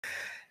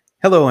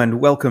Hello and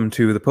welcome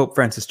to the Pope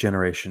Francis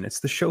Generation. It's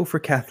the show for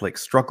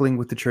Catholics struggling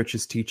with the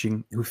Church's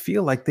teaching, who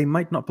feel like they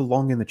might not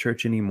belong in the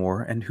Church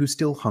anymore, and who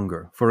still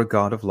hunger for a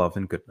God of love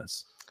and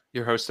goodness.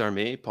 Your hosts are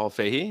me, Paul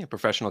Fahey, a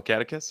professional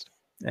catechist.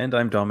 And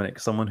I'm Dominic,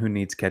 someone who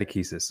needs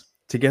catechesis.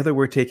 Together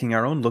we're taking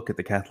our own look at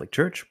the Catholic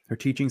Church, her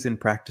teachings and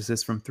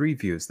practices from three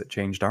views that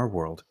changed our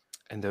world.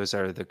 And those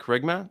are the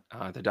Kerygma,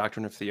 the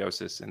Doctrine of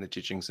Theosis, and the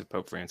teachings of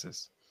Pope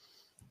Francis.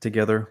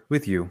 Together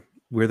with you,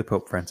 we're the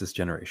Pope Francis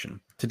Generation.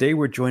 Today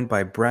we're joined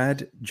by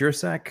Brad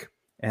Jersak,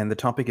 and the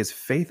topic is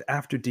Faith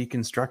After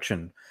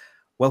Deconstruction.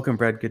 Welcome,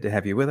 Brad. Good to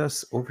have you with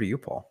us. Over to you,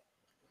 Paul.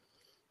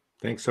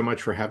 Thanks so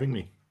much for having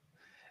me.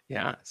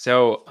 Yeah.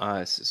 So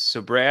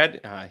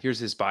Brad, here's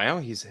his bio.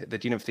 He's the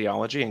Dean of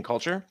Theology and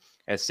Culture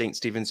at St.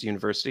 Stephen's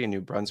University in New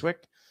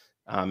Brunswick,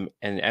 and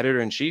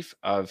editor-in-chief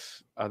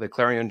of the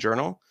Clarion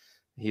Journal.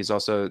 He's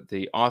also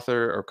the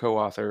author or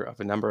co-author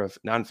of a number of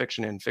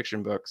nonfiction and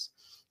fiction books,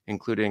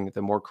 including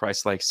the More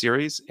Christ-Like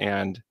series.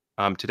 And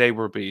today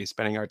we'll be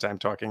spending our time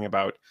talking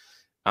about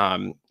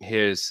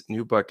his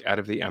new book, Out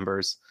of the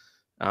Embers.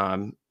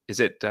 Is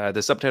it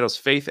the subtitle's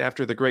Faith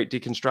After the Great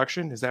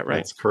Deconstruction? Is that right?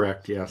 That's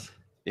correct, yes.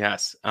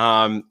 Yes.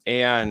 I'm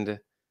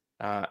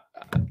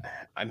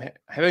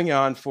having you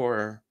on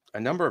for a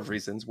number of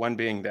reasons. One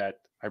being that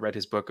I read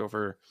his book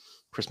over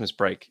Christmas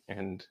break,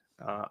 and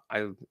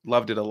I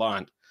loved it a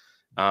lot.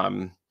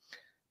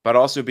 But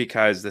also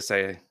because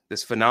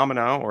this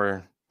phenomena,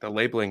 or the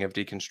labeling of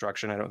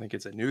deconstruction, I don't think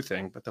it's a new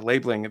thing, but the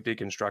labeling of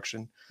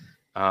deconstruction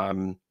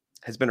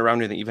has been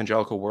around in the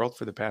evangelical world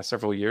for the past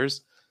several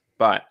years,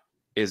 but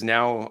is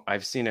now,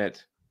 I've seen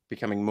it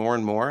becoming more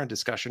and more a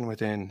discussion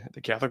within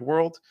the Catholic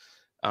world.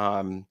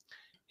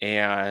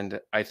 And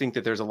I think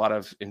that there's a lot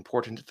of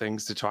important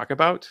things to talk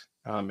about.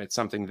 It's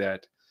something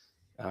that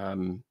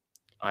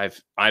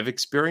I've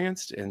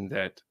experienced, and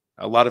that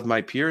a lot of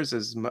my peers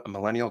as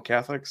millennial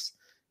Catholics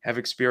have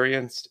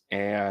experienced.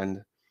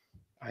 And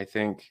I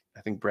think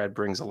Brad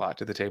brings a lot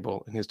to the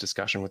table in his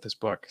discussion with this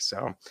book.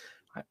 So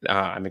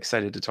I'm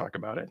excited to talk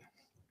about it.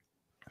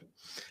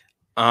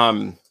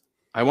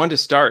 I wanted to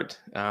start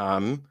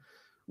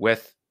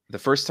with the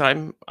first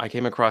time I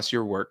came across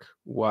your work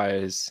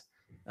was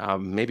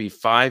maybe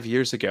 5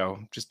 years ago.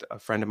 Just a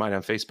friend of mine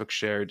on Facebook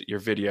shared your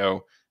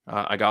video,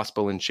 A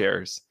Gospel in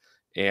Chairs.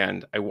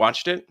 And I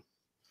watched it,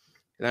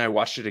 and then I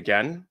watched it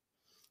again.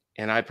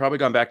 And I'd probably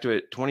gone back to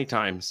it 20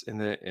 times in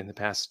the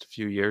past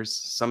few years.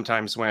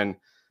 Sometimes when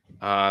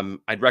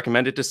I'd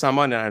recommend it to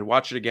someone and I'd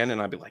watch it again and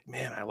I'd be like,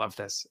 man, I love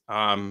this.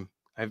 I've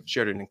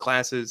shared it in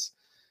classes.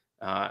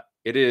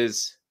 It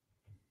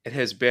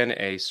has been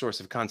a source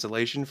of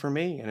consolation for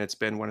me, and it's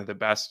been one of the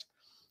best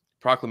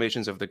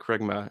proclamations of the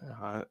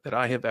Kerygma that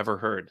I have ever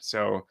heard.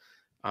 So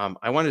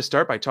I wanted to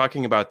start by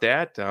talking about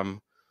that.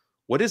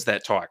 What is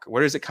that talk?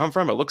 Where does it come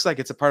from? It looks like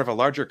it's a part of a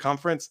larger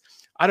conference.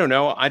 I don't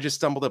know. I just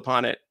stumbled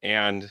upon it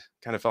and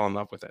kind of fell in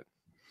love with it.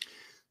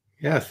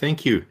 Yeah,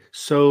 thank you.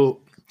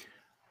 So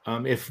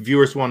if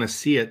viewers want to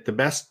see it, the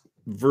best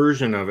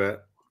version of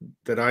it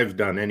that I've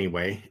done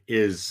anyway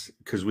is,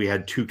 because we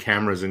had two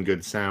cameras and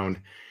good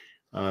sound,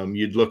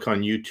 you'd look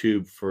on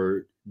YouTube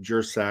for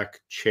Jersak,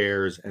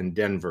 Chairs, and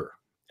Denver,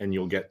 and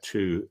you'll get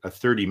to a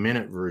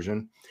 30-minute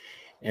version.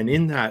 And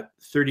in that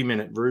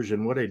 30-minute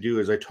version, what I do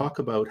is I talk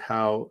about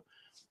how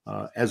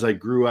as I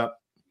grew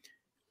up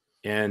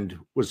and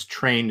was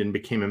trained and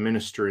became a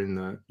minister in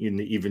the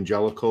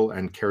evangelical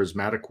and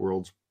charismatic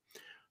worlds,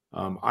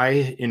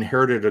 I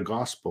inherited a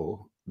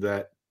gospel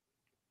that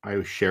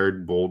I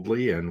shared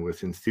boldly and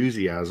with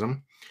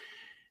enthusiasm.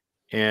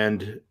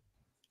 And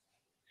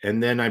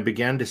then I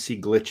began to see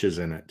glitches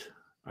in it.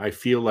 I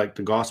feel like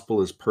the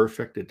gospel is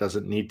perfect. It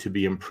doesn't need to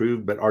be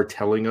improved, but our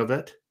telling of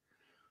it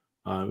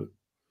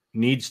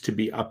needs to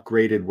be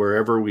upgraded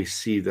wherever we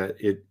see that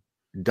it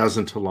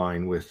doesn't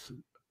align with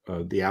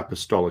the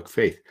apostolic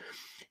faith.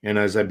 And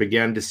as I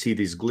began to see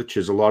these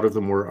glitches, a lot of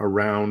them were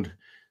around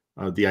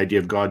the idea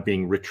of God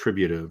being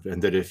retributive,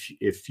 and that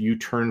if you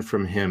turn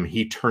from him,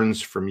 he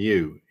turns from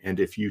you. And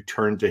if you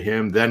turn to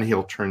him, then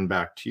he'll turn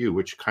back to you,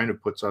 which kind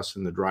of puts us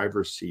in the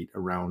driver's seat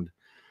around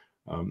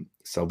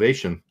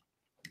salvation.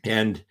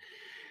 And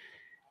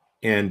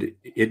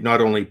it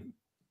not only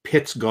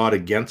pits God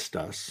against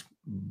us,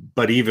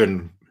 but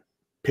even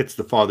pits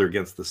the Father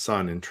against the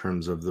Son in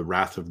terms of the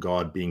wrath of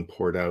God being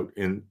poured out.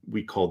 And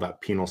we call that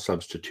penal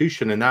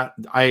substitution. And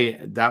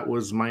that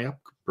was my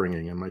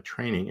upbringing and my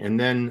training. And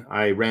then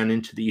I ran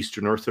into the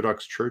Eastern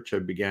Orthodox Church. I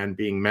began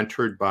being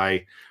mentored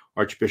by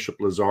Archbishop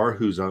Lazar,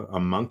 who's a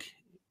monk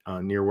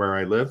near where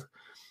I live.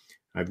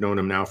 I've known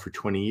him now for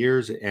 20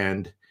 years.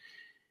 And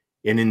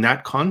in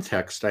that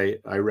context, I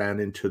ran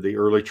into the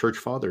early church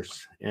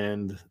fathers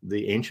and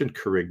the ancient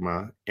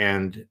Kerygma,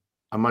 and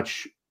a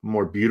much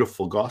more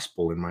beautiful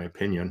gospel, in my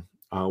opinion,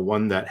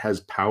 one that has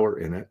power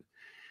in it.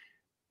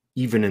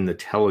 Even in the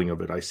telling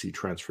of it, I see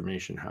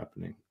transformation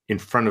happening in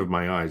front of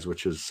my eyes,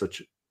 which is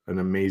such an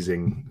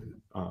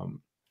amazing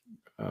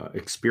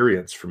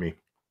experience for me.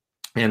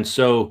 And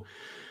so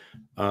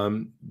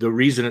the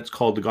reason it's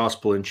called the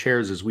Gospel in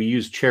Chairs is we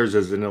use chairs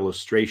as an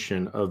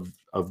illustration of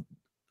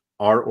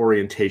our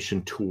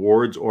orientation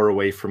towards or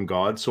away from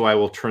God. So I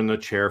will turn the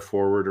chair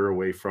forward or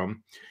away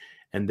from.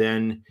 And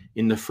then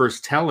in the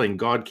first telling,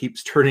 God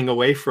keeps turning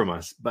away from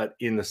us. But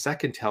in the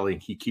second telling,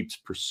 he keeps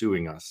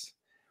pursuing us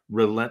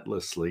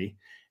relentlessly.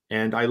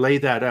 And I lay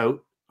that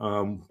out.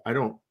 I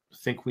don't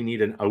think we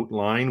need an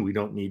outline. We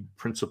don't need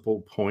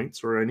principal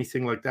points or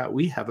anything like that.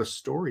 We have a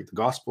story. The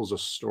gospel is a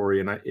story.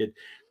 And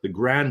the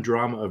grand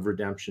drama of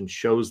redemption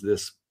shows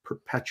this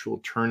perpetual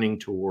turning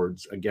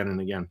towards again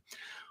and again.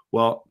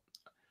 Well,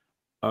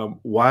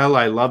 while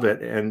I love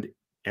it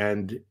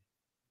and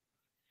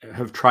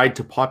have tried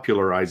to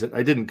popularize it,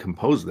 I didn't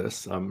compose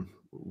this.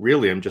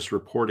 Really, I'm just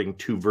reporting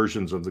two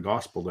versions of the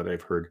gospel that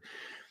I've heard.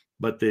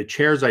 But the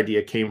chairs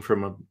idea came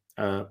from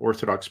an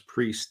Orthodox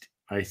priest,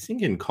 I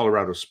think in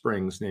Colorado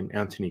Springs, named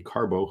Anthony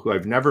Carbo, who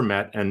I've never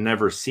met and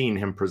never seen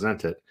him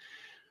present it.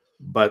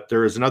 But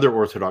there is another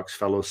Orthodox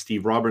fellow,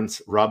 Steve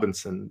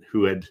Robinson,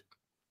 who had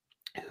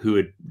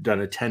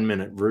done a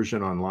 10-minute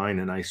version online,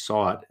 and I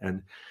saw it.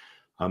 And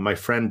my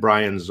friend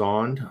Brian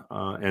Zond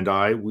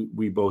and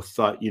we both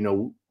thought,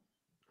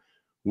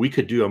 we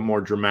could do a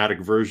more dramatic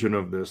version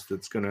of this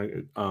that's going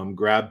to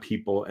grab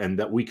people and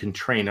that we can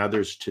train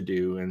others to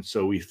do. And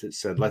so we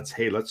said, let's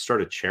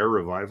start a chair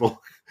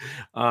revival.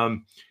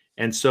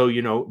 And so,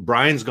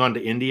 Brian's gone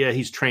to India.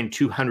 He's trained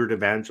 200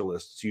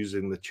 evangelists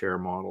using the chair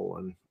model,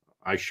 and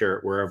I share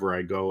it wherever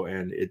I go.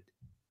 And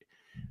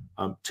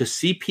to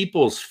see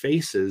people's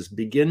faces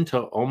begin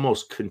to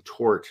almost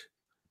contort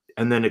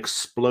and then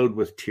explode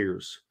with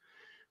tears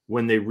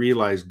when they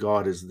realize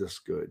God is this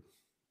good.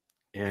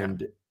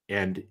 And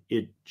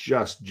it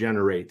just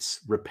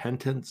generates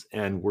repentance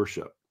and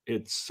worship.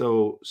 It's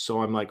so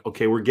I'm like,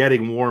 okay, we're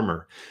getting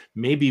warmer.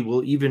 Maybe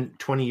we'll even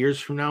 20 years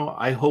from now,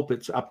 I hope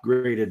it's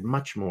upgraded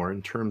much more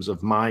in terms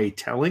of my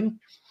telling.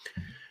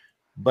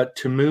 But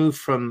to move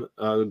from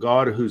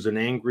God, who's an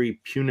angry,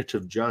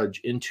 punitive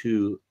judge,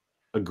 into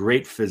a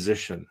great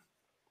physician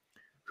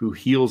who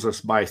heals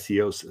us by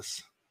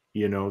theosis,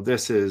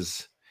 this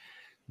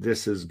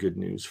is good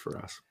news for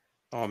us.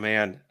 Oh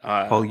man,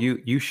 Paul,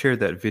 you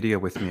shared that video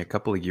with me a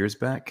couple of years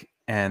back,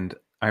 and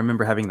I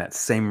remember having that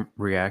same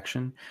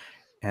reaction.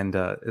 And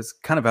it's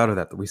kind of out of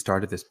that we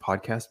started this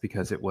podcast,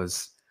 because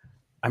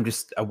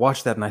I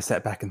watched that and I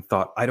sat back and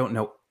thought, I don't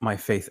know my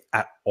faith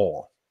at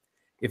all.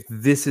 If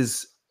this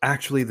is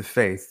actually the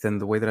faith, then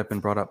the way that I've been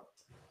brought up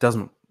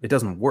doesn't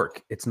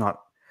work. It's not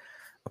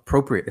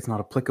appropriate. It's not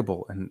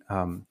applicable.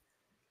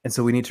 And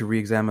so we need to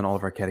re-examine all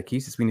of our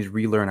catechesis. We need to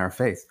relearn our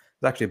faith.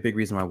 It's actually a big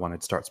reason why I wanted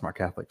to start Smart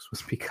Catholics,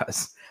 was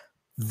because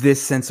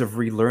this sense of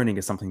relearning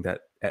is something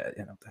that, at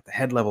the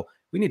head level,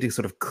 we need to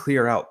sort of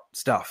clear out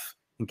stuff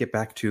and get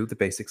back to the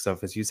basics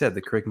of, as you said,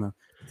 the kerygma,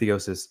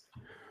 theosis,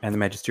 and the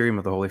magisterium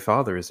of the Holy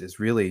Father is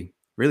really,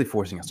 really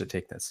forcing us to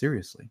take that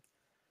seriously.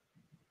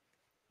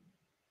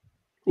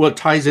 Well, it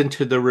ties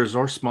into the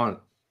ressourcement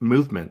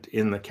movement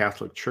in the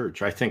Catholic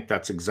Church. I think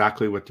that's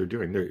exactly what they're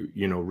doing. They're,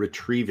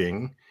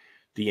 retrieving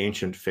the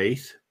ancient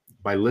faith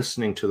by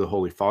listening to the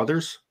Holy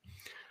Fathers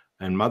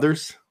and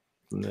Mothers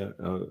in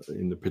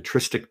the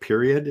patristic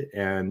period,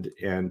 and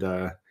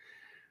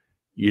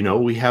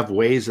we have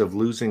ways of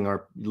losing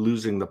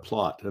the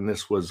plot, and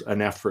this was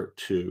an effort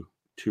to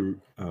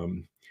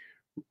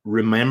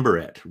remember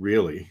it,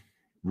 really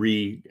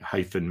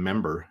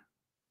member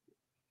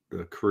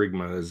the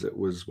kerygma as it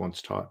was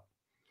once taught.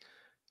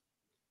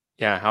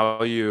 Yeah, how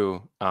are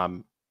you?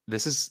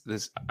 This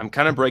I'm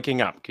kind of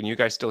breaking up. Can you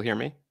guys still hear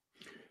me?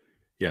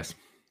 Yes.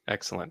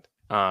 Excellent.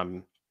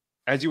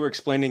 As you were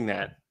explaining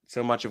that,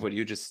 so much of what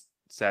you just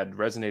said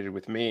resonated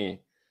with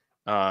me.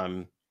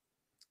 About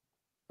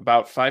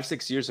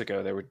 5-6 years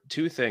ago, there were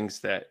two things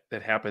that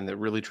happened that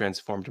really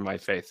transformed my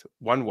faith.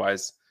 One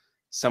was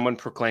someone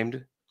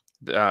proclaimed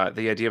the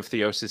idea of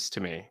theosis to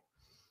me,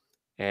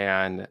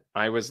 and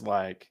I was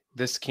like,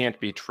 this can't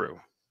be true.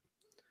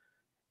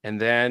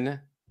 And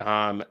then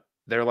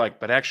they're like,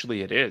 but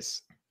actually it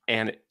is.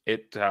 And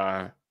it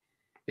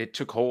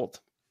took hold.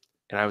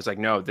 And I was like,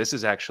 no, this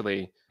is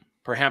actually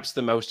perhaps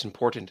the most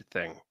important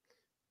thing.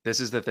 This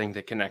is the thing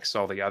that connects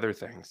all the other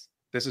things.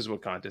 This is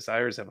what God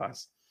desires of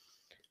us.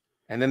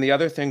 And then the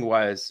other thing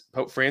was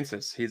Pope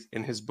Francis. He's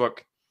in his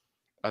book,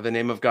 The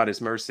Name of God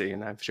is Mercy.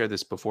 And I've shared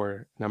this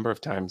before a number of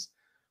times.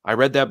 I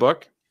read that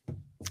book,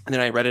 and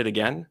then I read it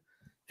again,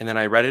 and then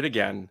I read it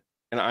again.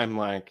 And I'm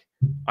like,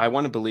 I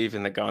want to believe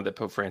in the God that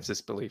Pope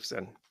Francis believes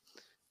in,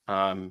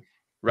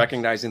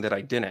 recognizing that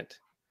I didn't.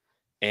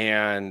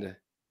 And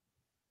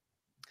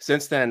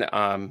since then,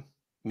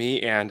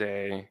 me and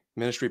a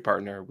ministry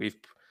partner, we've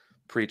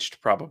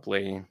preached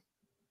probably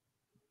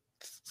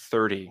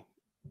 30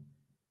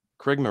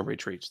 kerygma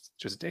retreats,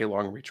 just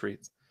day-long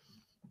retreats.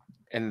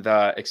 And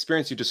the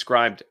experience you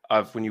described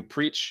of when you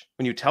preach,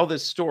 when you tell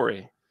this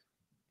story,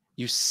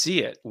 you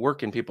see it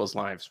work in people's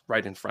lives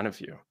right in front of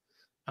you.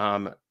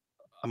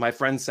 My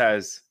friend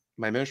says,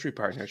 my ministry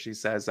partner, she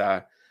says,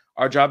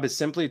 our job is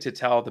simply to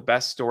tell the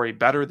best story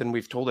better than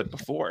we've told it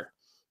before.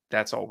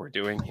 That's all we're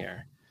doing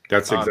here.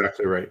 That's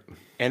exactly right.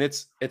 And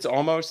it's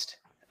almost,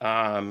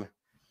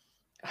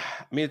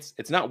 I mean,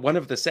 it's not one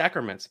of the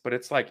sacraments, but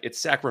it's like it's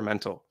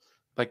sacramental.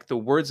 Like the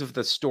words of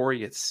the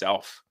story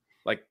itself,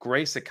 like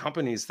grace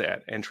accompanies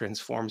that and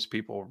transforms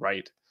people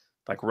right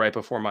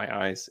before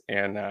my eyes,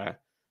 and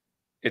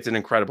it's an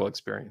incredible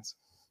experience.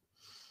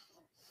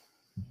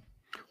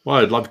 Well,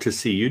 I'd love to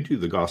see you do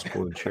the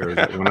gospel in chairs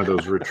at one of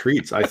those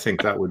retreats. I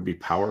think that would be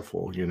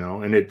powerful, you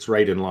know, and it's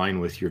right in line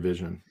with your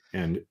vision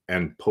and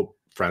Pope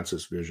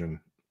Francis' vision.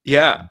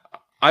 Yeah,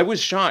 I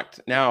was shocked.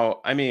 Now,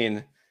 I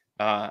mean,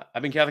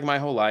 I've been Catholic my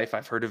whole life.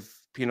 I've heard of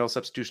penal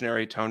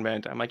substitutionary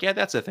atonement. I'm like, yeah,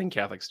 that's a thing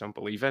Catholics don't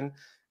believe in.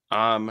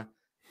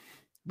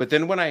 But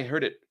then when I've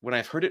heard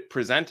it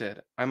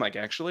presented, I'm like,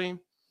 actually,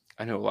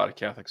 I know a lot of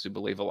Catholics who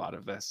believe a lot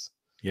of this.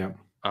 Yeah.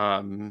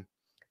 And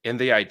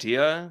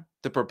the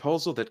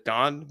proposal that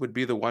God would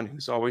be the one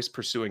who's always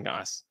pursuing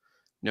us,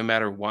 no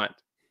matter what,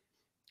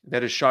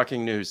 that is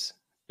shocking news.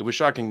 It was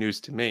shocking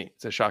news to me.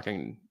 It's a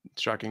shocking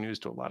news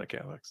to a lot of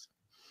Catholics.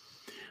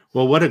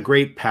 Well, what a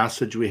great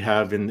passage we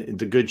have in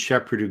the Good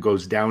Shepherd who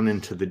goes down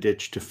into the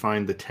ditch to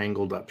find the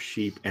tangled up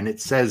sheep. And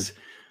it says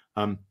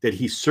that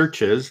he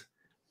searches,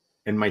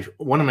 and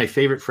one of my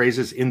favorite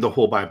phrases in the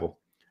whole Bible,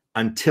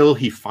 until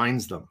he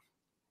finds them.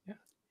 Yeah.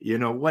 You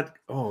know what?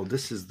 Oh,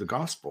 this is the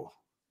gospel.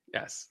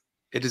 Yes,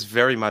 it is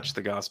very much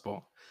the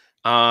gospel.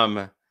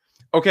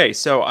 Okay,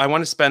 so I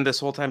want to spend this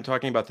whole time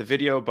talking about the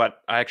video,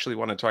 but I actually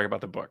want to talk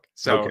about the book.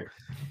 So,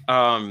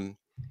 okay.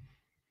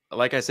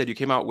 Like I said, you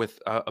came out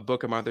with a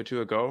book a month or two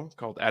ago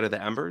called Out of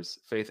the Embers,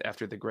 Faith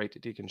After the Great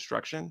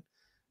Deconstruction.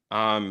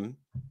 I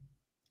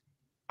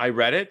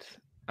read it.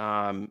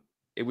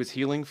 It was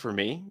healing for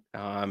me.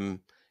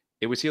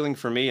 It was healing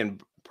for me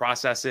in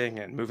processing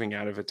and moving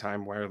out of a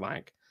time where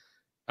like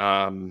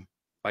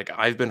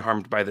I've been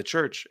harmed by the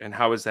church, and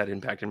how has that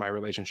impacted my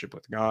relationship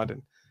with God,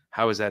 and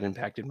how has that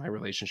impacted my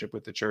relationship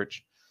with the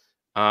church?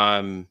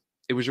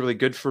 It was really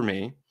good for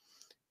me,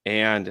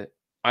 and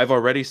I've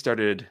already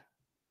started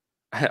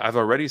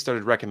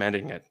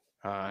recommending it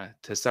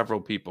to several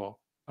people.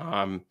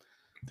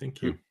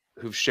 Thank you.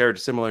 Who've shared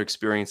similar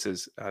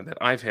experiences that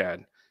I've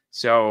had.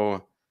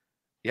 So,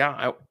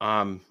 yeah,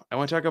 I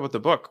want to talk about the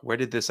book. Where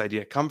did this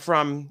idea come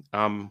from?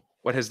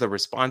 What has the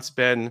response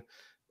been?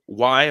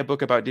 Why a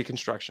book about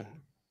deconstruction?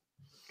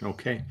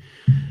 Okay.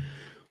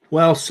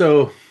 Well,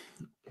 so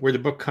where the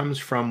book comes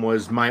from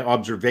was my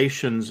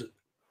observations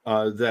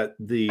that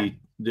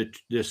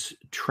this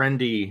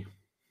trendy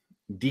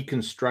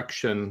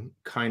deconstruction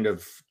kind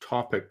of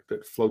topic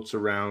that floats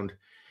around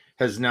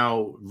has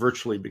now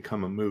virtually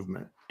become a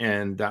movement.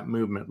 And that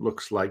movement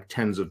looks like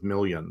tens of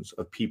millions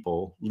of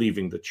people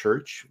leaving the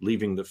church,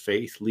 leaving the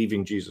faith,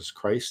 leaving Jesus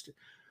Christ,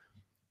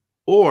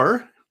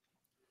 or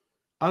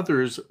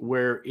others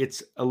where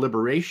it's a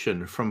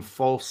liberation from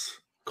false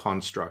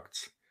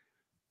constructs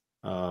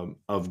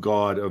of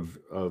God,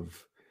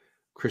 of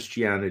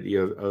Christianity,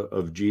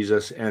 of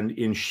Jesus. And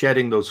in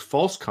shedding those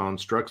false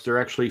constructs,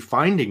 they're actually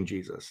finding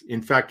Jesus.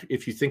 In fact,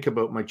 if you think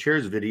about my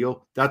chairs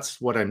video,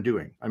 that's what I'm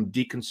doing. I'm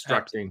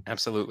deconstructing.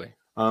 Absolutely.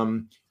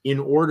 In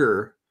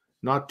order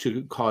not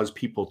to cause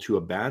people to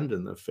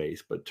abandon the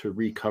faith, but to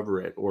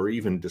recover it or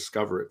even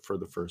discover it for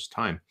the first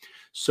time.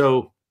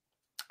 So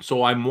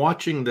I'm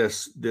watching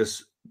this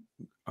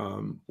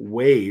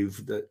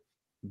wave that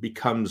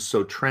becomes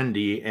so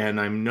trendy, and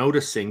I'm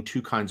noticing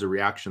two kinds of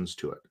reactions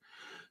to it.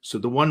 So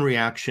the one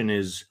reaction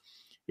is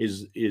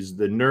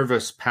the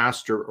nervous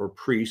pastor or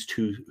priest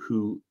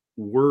who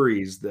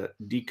worries that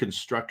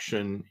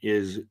deconstruction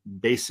is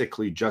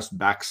basically just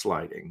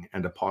backsliding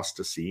and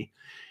apostasy,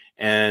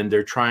 and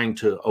they're trying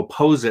to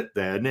oppose it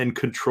then and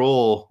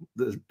control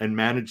and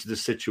manage the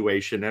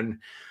situation and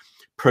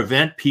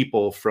prevent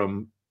people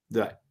from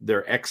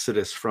their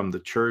exodus from the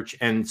church.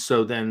 And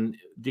so then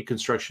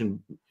deconstruction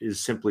is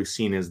simply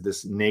seen as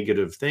this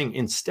negative thing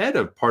instead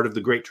of part of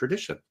the great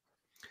tradition.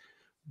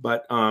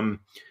 But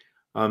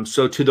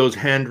so to those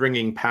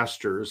hand-wringing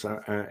pastors,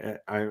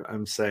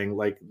 I'm saying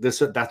like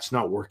that's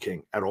not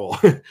working at all.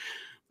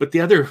 But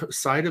the other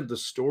side of the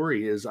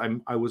story is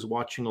I was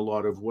watching a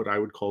lot of what I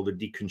would call the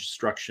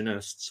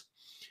deconstructionists,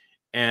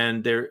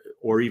 and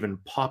or even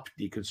pop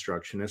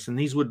deconstructionists, and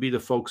these would be the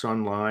folks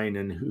online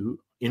and who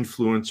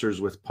influencers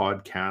with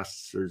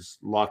podcasts. There's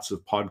lots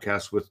of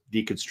podcasts with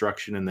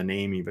deconstruction in the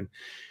name, even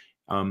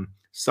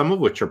some of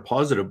which are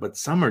positive, but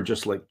some are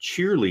just like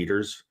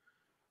cheerleaders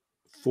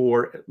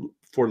for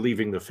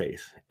leaving the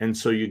faith. And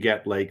so you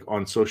get like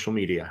on social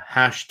media,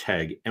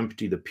 hashtag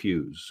empty the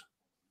pews,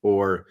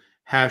 or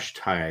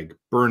hashtag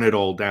burn it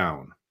all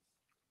down.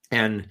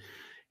 And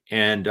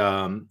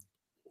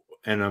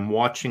I'm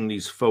watching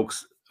these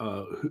folks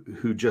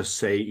who just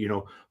say, you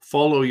know,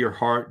 follow your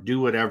heart,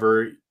 do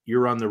whatever,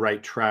 you're on the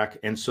right track.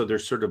 And so they're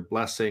sort of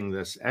blessing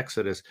this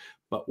exodus.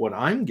 But what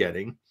I'm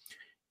getting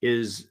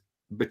is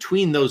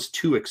between those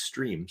two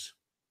extremes,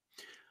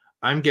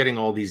 I'm getting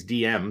all these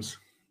DMs,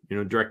 you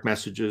know, direct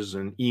messages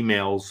and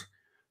emails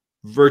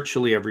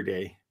virtually every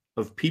day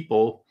of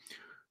people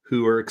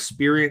who are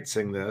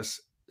experiencing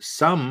this.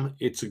 Some,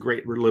 it's a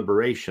great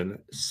liberation.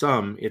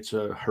 Some, it's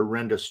a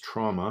horrendous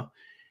trauma.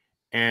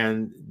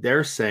 And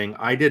they're saying,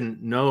 I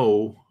didn't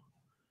know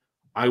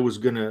I was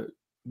going to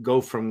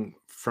go from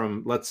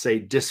let's say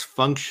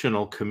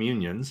dysfunctional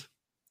communions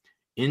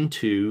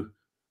into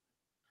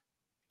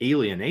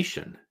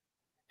alienation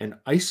and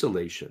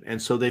isolation.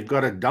 And so they've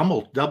got a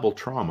double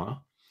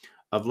trauma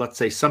of, let's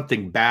say,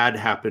 something bad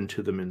happened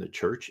to them in the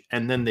church,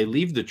 and then they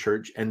leave the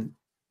church, and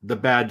the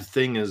bad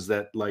thing is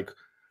that, like,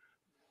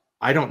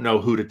 I don't know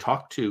who to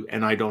talk to,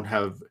 and I don't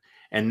have,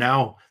 and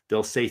now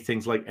they'll say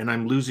things like, and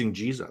I'm losing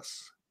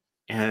Jesus.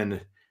 And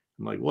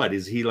I'm like, what,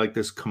 is he like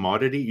this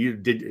commodity? You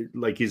did,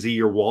 like, is he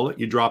your wallet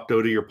you dropped out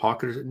of your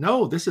pocket?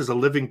 No, this is a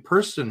living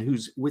person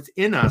who's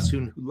within us,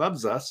 who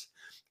loves us,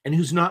 and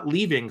who's not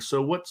leaving.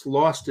 So what's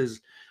lost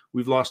is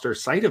we've lost our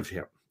sight of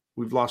him.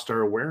 We've lost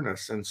our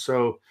awareness. And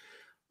so,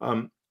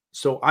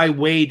 so I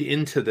wade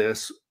into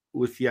this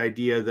with the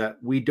idea that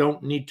we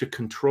don't need to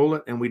control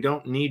it, and we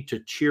don't need to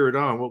cheer it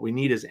on. What we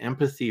need is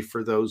empathy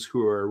for those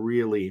who are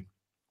really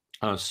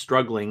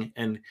struggling,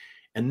 and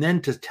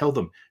then to tell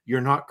them,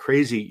 you're not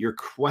crazy. Your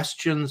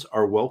questions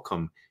are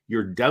welcome.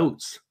 Your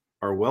doubts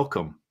are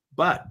welcome.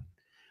 But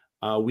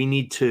we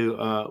need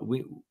to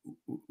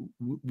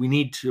we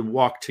need to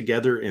walk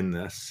together in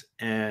this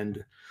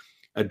and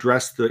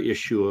address the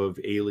issue of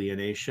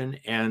alienation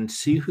and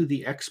see who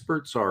the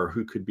experts are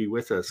who could be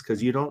with us.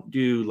 Because you don't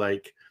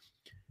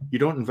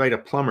invite a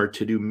plumber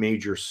to do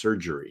major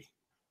surgery.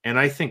 And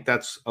I think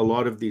that's a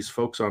lot of these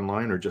folks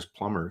online are just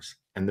plumbers,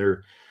 and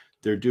they're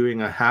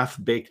doing a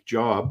half-baked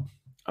job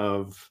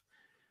of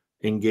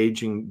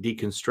engaging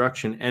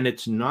deconstruction. And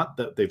it's not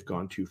that they've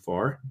gone too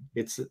far,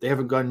 it's that they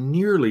haven't gone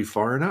nearly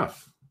far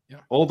enough. Yeah.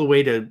 All the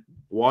way to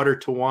water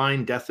to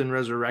wine, death and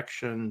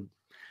resurrection.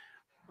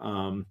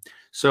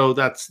 So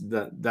that's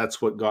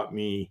what got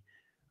me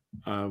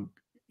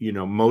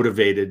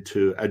motivated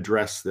to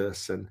address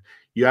this. And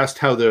you asked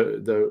how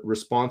the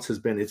response has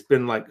been. It's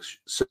been like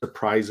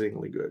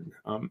surprisingly good.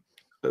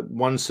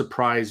 One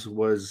surprise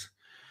was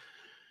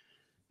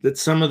that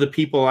some of the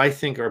people I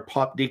think are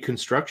pop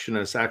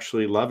deconstructionists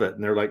actually love it.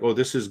 And they're like, oh,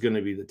 this is going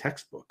to be the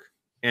textbook.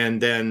 And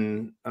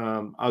then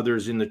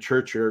others in the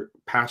church or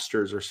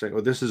pastors are saying, oh,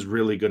 this is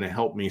really going to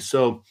help me.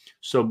 So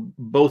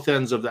both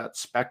ends of that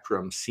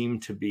spectrum seem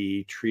to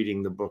be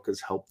treating the book as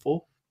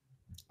helpful.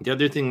 The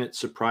other thing that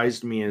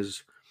surprised me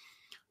is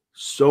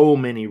so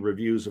many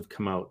reviews have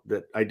come out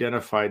that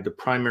identified the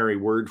primary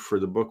word for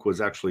the book was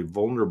actually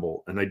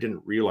vulnerable. And I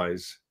didn't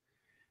realize.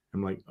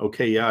 I'm like,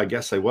 okay, yeah, I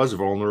guess I was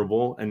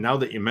vulnerable. And now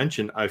that you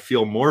mentioned, I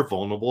feel more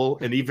vulnerable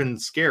and even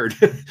scared.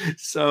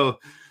 So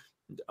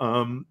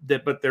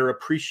but they're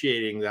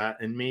appreciating that.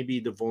 And maybe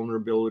the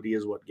vulnerability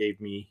is what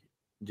gave me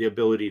the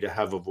ability to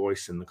have a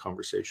voice in the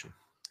conversation.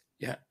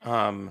 Yeah.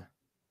 I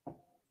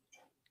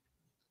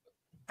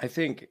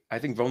think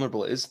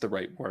vulnerable is the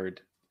right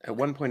word. At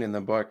one point in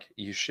the book,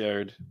 you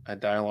shared a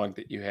dialogue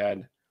that you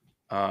had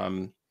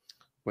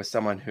with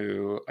someone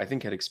who I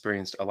think had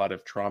experienced a lot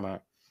of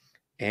trauma.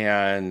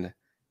 And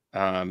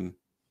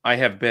I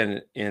have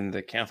been in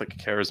the Catholic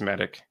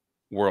charismatic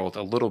world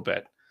a little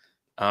bit.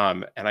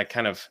 And I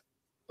kind of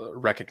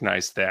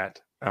recognize that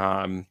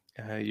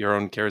your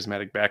own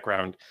charismatic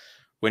background,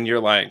 when you're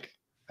like,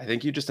 I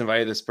think you just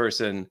invited this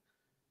person.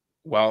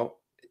 Well,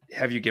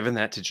 have you given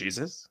that to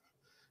Jesus?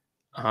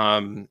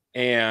 And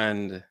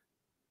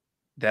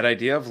that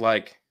idea of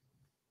like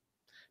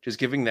just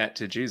giving that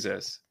to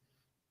Jesus,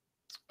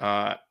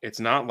 it's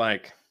not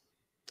like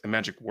a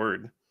magic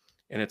word,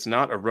 and it's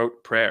not a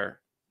rote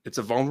prayer. It's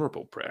a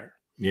vulnerable prayer.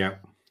 Yeah.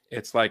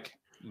 It's like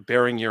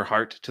bearing your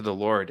heart to the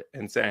Lord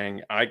and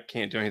saying, I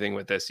can't do anything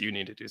with this. You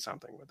need to do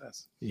something with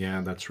this.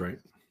 Yeah, that's right.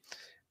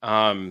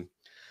 Oh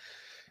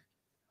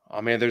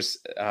man, there's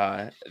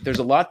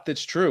a lot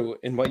that's true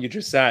in what you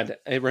just said.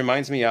 It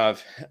reminds me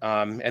of,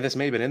 and this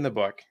may have been in the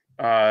book,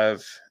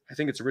 of, I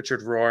think it's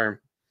Richard Rohr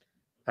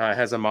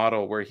has a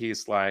model where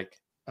he's like,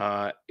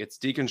 it's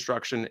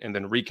deconstruction and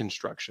then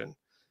reconstruction.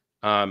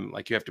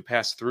 Like you have to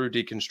pass through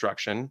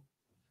deconstruction,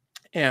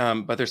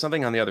 but there's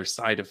something on the other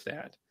side of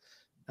that.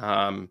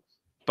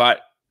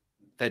 But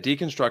that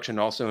deconstruction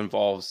also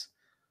involves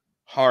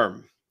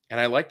harm. And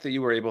I like that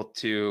you were able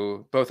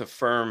to both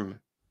affirm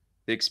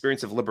the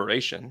experience of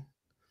liberation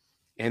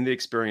and the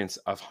experience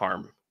of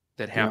harm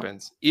that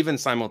happens even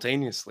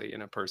simultaneously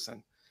in a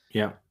person.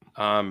 Yeah.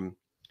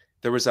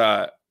 There was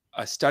a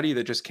study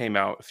that just came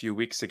out a few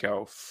weeks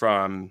ago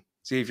from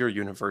Xavier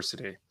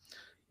University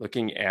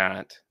looking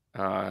at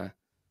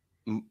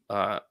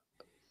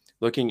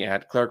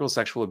clerical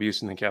sexual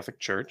abuse in the Catholic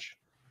Church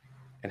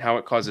and how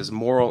it causes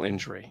moral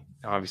injury.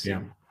 Obviously,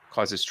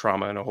 causes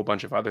trauma and a whole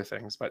bunch of other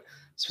things, but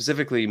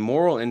specifically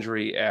moral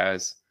injury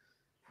as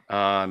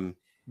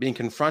being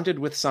confronted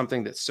with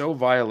something that so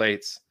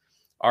violates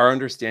our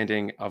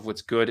understanding of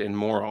what's good and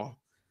moral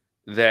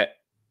that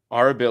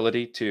our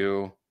ability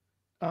to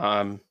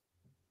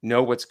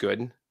know what's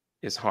good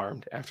is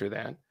harmed after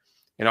that.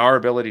 And our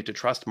ability to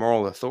trust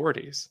moral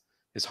authorities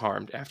is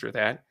harmed after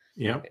that.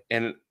 Yeah.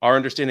 And our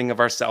understanding of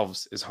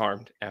ourselves is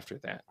harmed after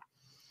that.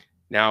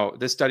 Now,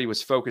 this study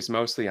was focused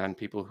mostly on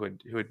people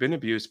who had been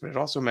abused, but it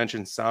also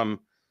mentioned some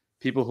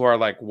people who are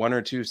like one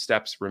or two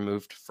steps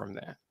removed from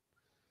that.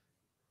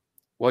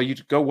 Well, you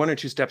go 1 or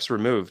 2 steps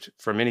removed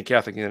from any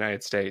Catholic in the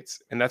United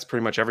States, and that's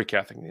pretty much every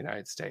Catholic in the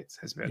United States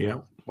has been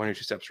 1 or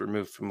 2 steps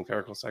removed from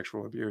clerical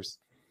sexual abuse.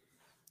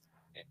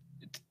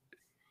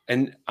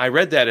 And I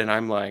read that and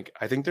I'm like,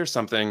 I think there's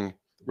something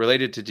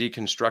related to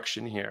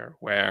deconstruction here,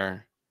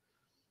 where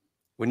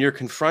when you're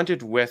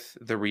confronted with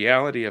the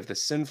reality of the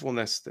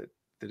sinfulness that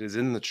is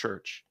in the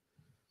church,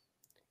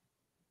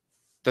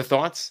 the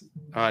thoughts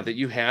that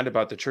you had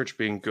about the church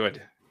being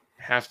good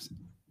have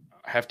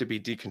to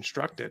be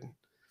deconstructed.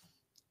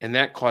 And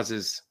that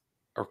causes,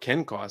 or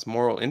can cause,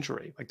 moral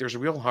injury. Like, there's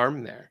real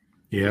harm there.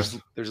 Yes.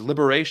 There's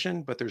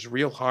liberation, but there's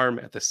real harm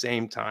at the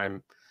same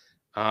time.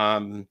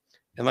 And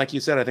like you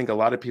said, I think a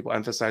lot of people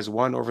emphasize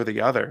one over the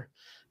other.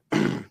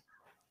 But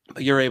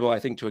you're able, I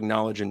think, to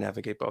acknowledge and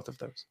navigate both of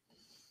those.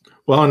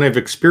 Well, and I've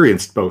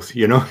experienced both,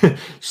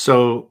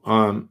 So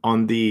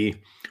on the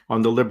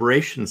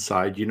liberation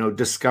side,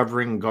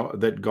 discovering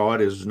that God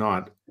is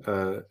not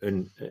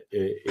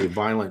a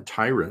violent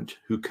tyrant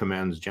who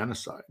commands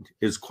genocide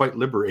is quite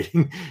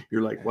liberating.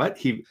 You're like, what?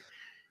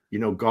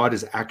 God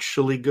is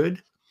actually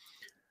good.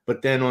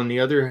 But then on the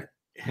other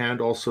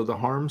hand, also the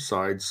harm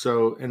side.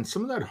 So, and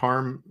some of that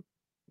harm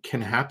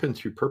can happen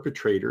through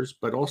perpetrators,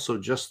 but also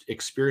just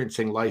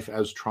experiencing life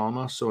as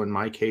trauma. So in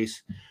my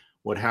case,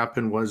 what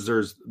happened was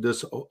there's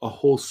a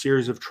whole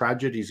series of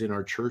tragedies in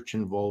our church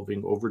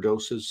involving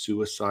overdoses,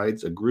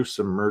 suicides, a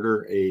gruesome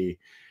murder,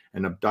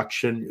 an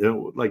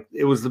abduction. Like,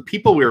 it was the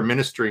people we were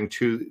ministering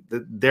to,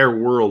 their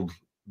world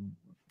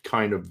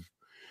kind of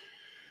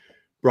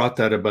brought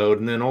that about.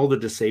 And then all the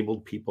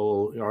disabled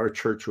people. Our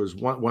church was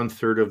one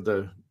third of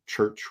the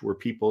church were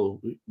people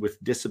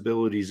with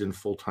disabilities in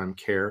full-time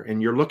care,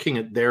 and you're looking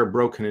at their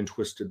broken and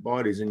twisted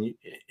bodies, and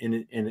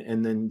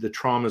then the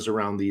traumas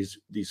around these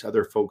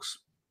other folks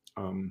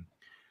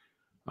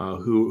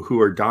who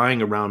are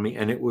dying around me,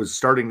 and it was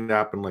starting to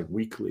happen like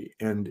weekly,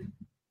 and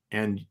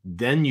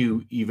then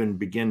you even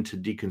begin to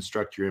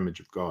deconstruct your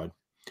image of God.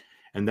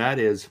 And that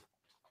is,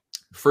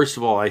 first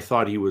of all, I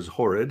thought he was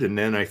horrid, and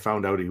then I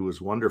found out he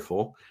was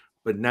wonderful.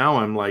 But now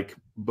I'm like,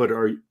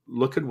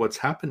 look at what's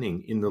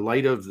happening in the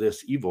light of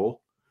this evil.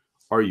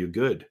 Are you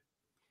good?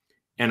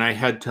 And I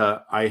had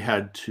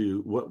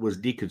to, what was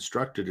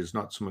deconstructed is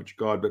not so much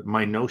God, but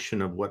my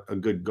notion of what a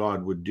good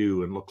God would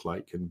do and look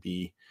like and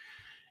be.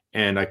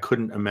 And I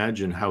couldn't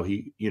imagine how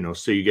he,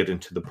 so you get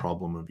into the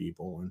problem of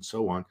evil and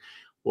so on.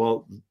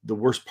 Well, the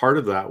worst part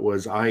of that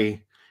was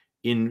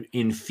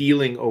in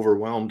feeling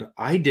overwhelmed,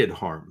 I did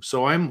harm.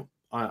 So I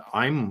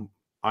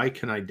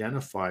can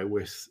identify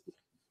with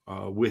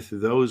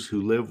those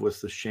who live with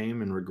the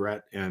shame and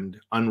regret and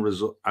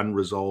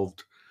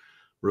unresolved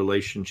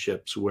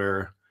relationships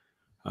where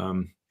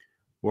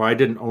I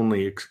didn't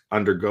only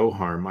undergo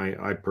harm,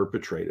 I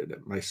perpetrated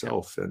it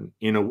myself, and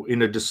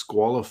in a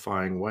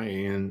disqualifying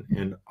way.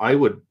 And I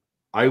would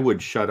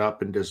shut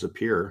up and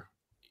disappear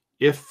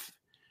if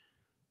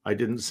I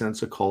didn't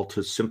sense a call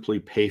to simply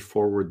pay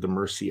forward the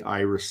mercy I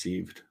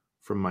received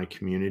from my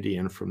community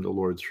and from the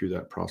Lord through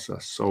that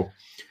process. So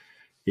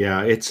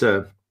yeah,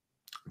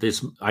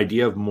 this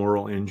idea of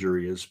moral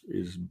injury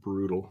is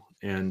brutal.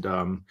 And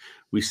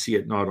we see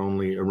it not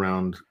only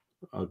around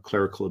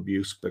clerical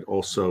abuse, but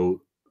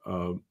also,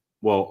 all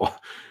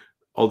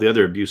the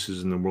other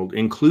abuses in the world,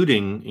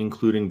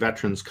 including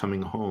veterans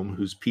coming home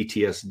whose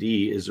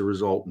PTSD is a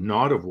result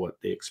not of what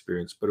they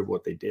experienced, but of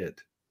what they did.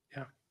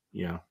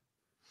 Yeah.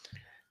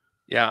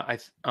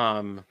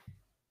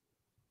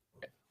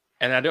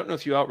 And I don't know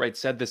if you outright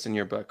said this in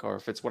your book or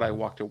if it's what I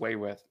walked away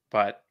with,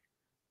 but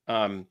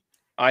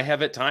I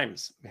have at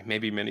times,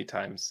 maybe many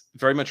times,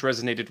 very much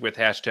resonated with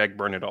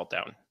 #burn it all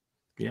down.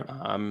 Yeah.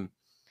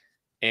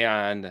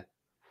 And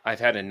I've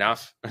had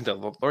enough. The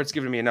Lord's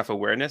given me enough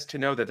awareness to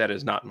know that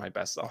is not my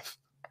best self.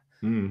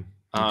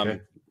 Okay.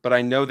 But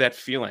I know that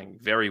feeling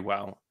very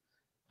well.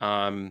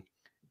 And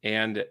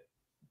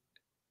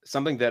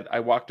something that I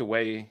walked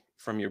away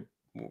from your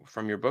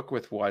book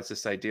with was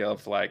this idea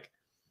of like,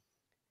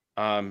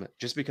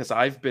 just because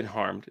I've been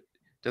harmed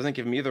doesn't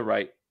give me the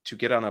right to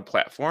get on a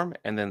platform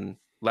and then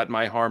let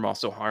my harm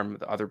also harm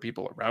the other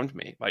people around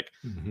me. Like,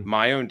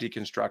 my own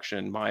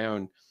deconstruction, my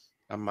own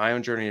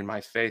journey in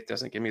my faith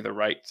doesn't give me the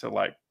right to,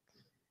 like,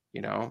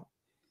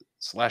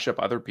 slash up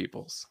other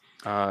people's.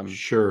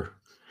 Sure.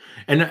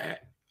 And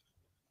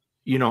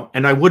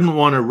and I wouldn't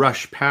want to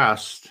rush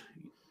past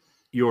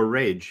your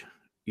rage.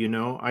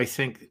 I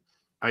think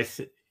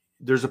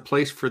there's a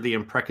place for the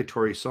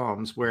imprecatory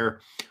Psalms where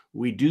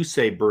we do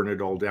say burn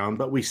it all down,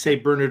 but we say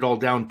burn it all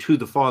down to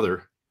the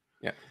Father.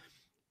 Yeah.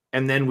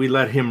 And then we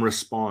let him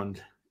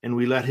respond, and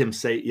we let him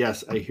say,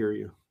 yes, I hear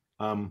you.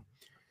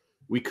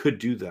 We could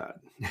do that.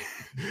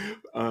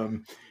 But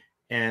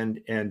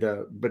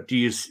do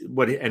you,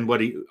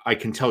 I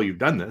can tell you've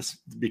done this,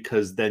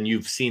 because then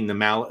you've seen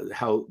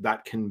how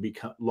that can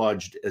become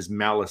lodged as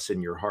malice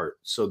in your heart.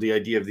 So the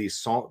idea of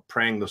these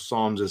praying the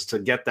Psalms is to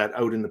get that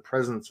out in the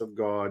presence of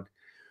God,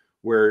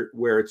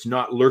 where it's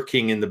not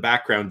lurking in the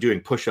background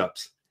doing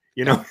push-ups,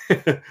 and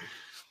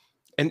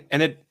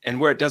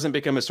where it doesn't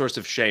become a source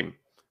of shame,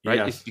 right?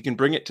 Yes. If you can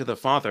bring it to the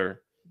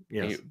Father,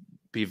 yes,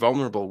 be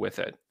vulnerable with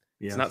it.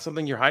 Yes. It's not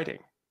something you're hiding.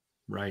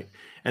 Right.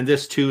 And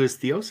this too is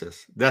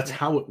theosis. That's Yeah.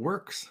 how it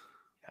works.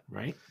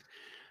 Right.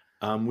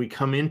 We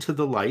come into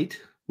the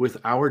light with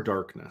our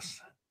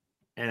darkness,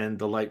 and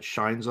the light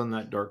shines on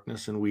that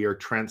darkness, and we are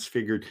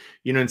transfigured.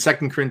 You know, in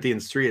 2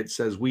 Corinthians 3, it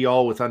says, we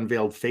all with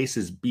unveiled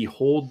faces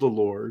behold the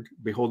Lord,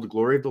 behold the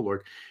glory of the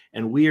Lord.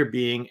 And we are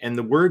being, and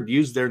the word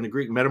used there in the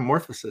Greek,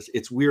 metamorphosis,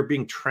 it's we are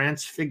being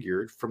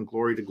transfigured from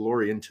glory to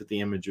glory into the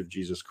image of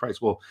Jesus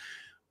Christ. Well,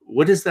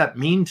 what does that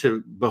mean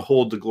to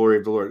behold the glory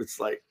of the Lord? It's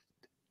like,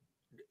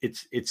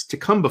 it's to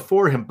come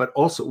before him, but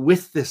also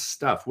with this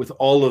stuff, with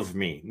all of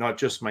me, not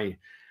just my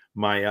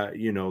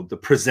the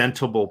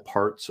presentable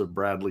parts of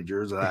Bradley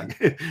Jersak.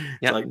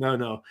 It's like,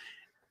 no.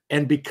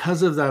 And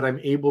because of that, I'm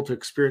able to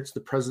experience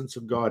the presence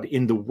of God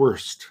in the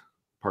worst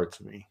parts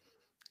of me.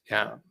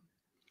 Yeah.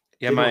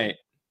 I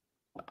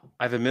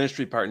have a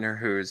ministry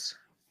partner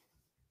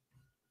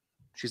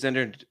she's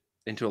entered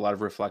into a lot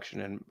of reflection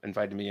and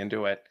invited me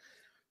into it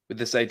with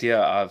this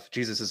idea of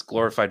Jesus's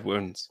glorified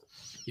wounds.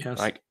 Yes.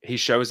 Like he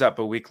shows up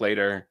a week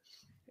later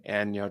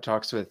and,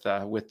 talks with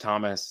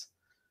Thomas,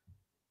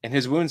 and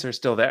his wounds are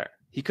still there.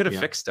 He could have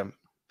fixed them.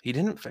 He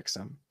didn't fix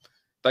them.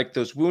 Like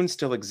those wounds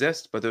still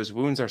exist, but those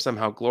wounds are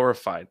somehow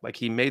glorified. Like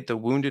he made the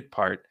wounded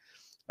part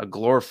a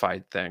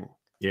glorified thing.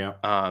 Yeah.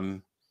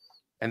 And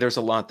there's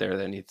a lot there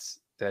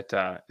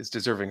that is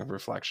deserving of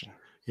reflection.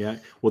 Yeah.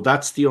 Well,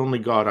 that's the only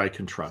God I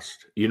can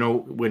trust.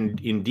 When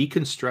in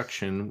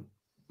deconstruction,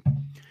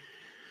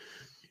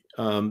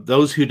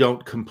 those who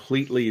don't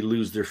completely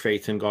lose their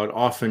faith in God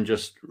often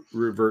just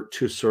revert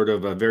to sort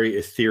of a very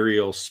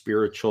ethereal,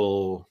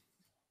 spiritual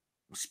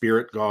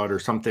spirit God or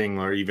something,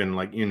 or even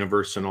like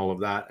universe and all of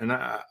that. And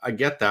I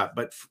get that.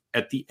 But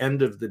at the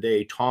end of the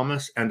day,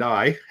 Thomas and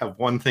I have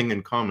one thing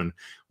in common.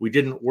 We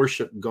didn't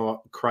worship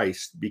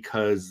Christ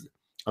because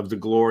of the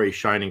glory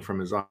shining from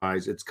his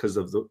eyes. It's because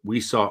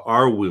we saw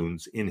our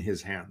wounds in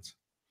his hands,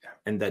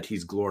 and that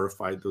he's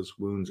glorified those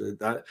wounds.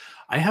 That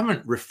I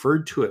haven't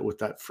referred to it with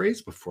that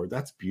phrase before.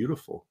 That's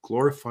beautiful.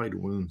 Glorified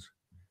wounds.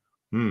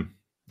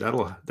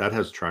 That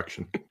has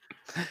traction.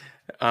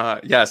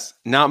 Yes,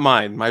 not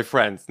mine, my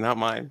friends, not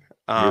mine.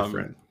 Your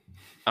friend.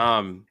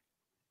 And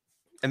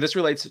this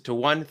relates to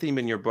one theme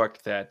in your book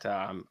that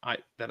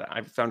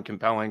I found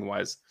compelling.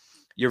 Was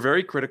you're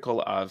very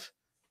critical of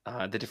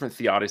the different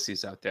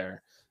theodicies out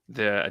there,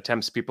 the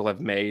attempts people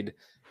have made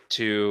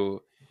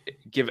to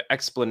give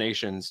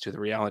explanations to the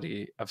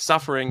reality of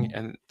suffering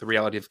and the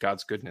reality of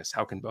God's goodness.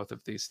 How can both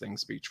of these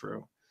things be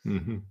true?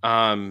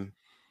 Mm-hmm.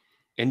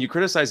 And you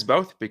criticize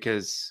both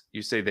because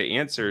you say the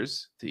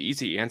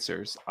easy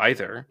answers,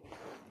 either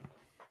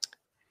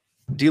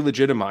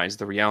delegitimize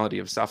the reality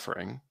of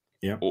suffering,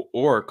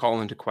 or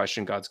call into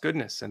question God's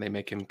goodness, and they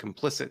make him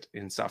complicit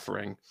in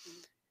suffering.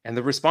 And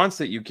the response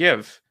that you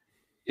give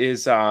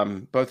is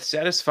both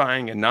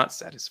satisfying and not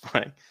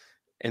satisfying,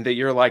 and that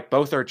you're like,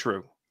 both are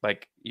true.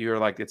 Like you're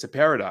like, it's a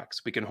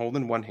paradox. We can hold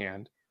in one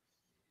hand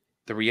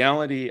the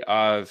reality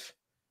of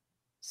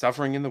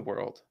suffering in the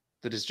world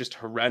that is just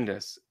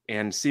horrendous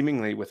and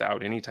seemingly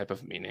without any type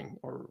of meaning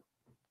or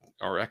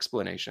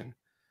explanation,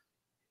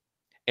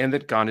 and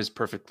that God is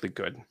perfectly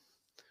good.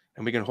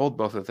 And we can hold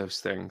both of those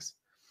things.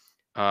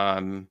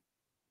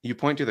 You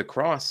point to the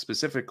cross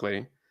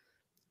specifically,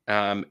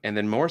 and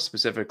then more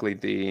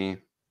specifically,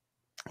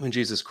 when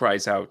Jesus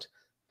cries out,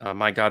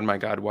 my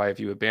God, why have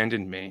you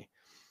abandoned me?"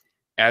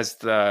 as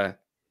the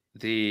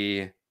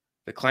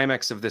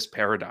climax of this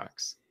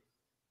paradox.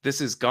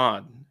 This is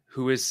God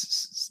who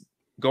is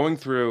going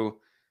through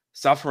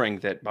suffering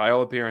that by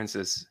all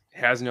appearances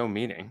has no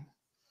meaning.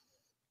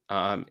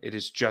 It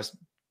is just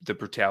the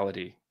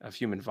brutality of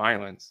human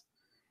violence.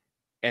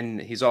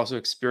 And he's also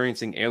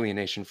experiencing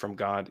alienation from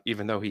God,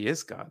 even though he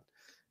is God.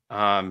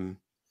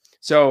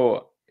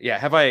 So yeah,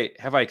 have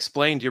I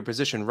explained your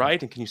position right?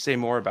 And can you say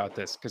more about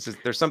this? Because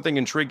there's something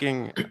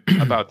intriguing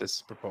about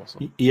this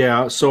proposal.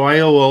 Yeah. So I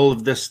owe all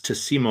of this to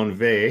Simone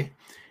Weil,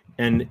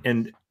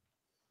 and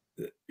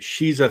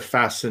she's a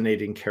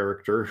fascinating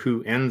character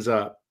who ends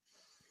up,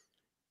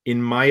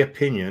 in my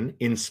opinion,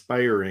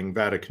 inspiring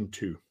Vatican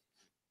II.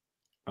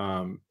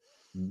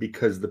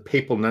 Because the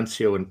papal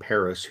nuncio in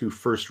Paris, who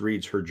first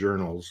reads her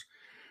journals,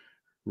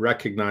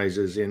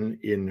 recognizes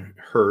in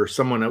her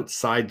someone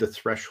outside the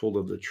threshold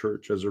of the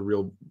church as a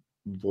real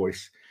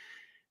voice,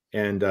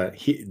 and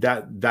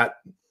that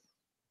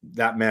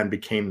man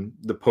became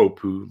the Pope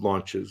who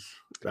launches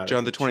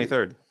John the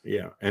 23rd.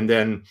 Yeah, and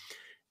then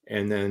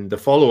the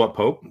follow-up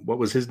Pope, what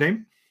was his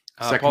name?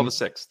 Paul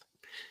VI.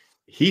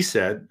 He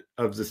said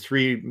of the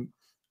three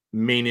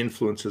main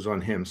influences on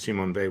him,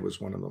 Simone Weil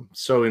was one of them.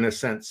 So in a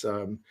sense,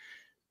 I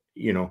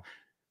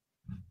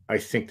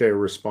think they're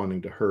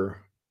responding to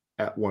her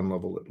at one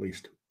level at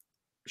least.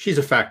 She's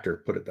a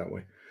factor, put it that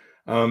way.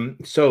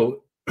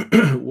 So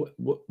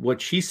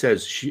what she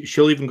says,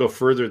 she'll even go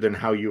further than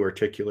how you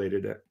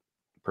articulated it,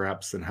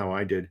 perhaps than how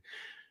I did.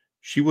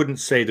 She wouldn't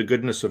say the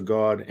goodness of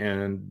God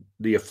and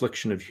the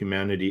affliction of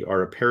humanity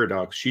are a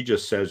paradox. She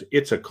just says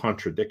it's a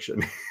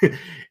contradiction.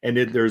 And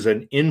there's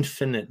an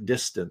infinite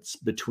distance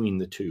between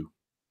the two.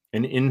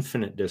 an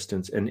infinite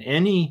distance, and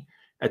any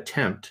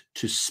attempt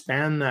to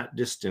span that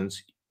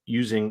distance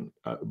using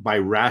by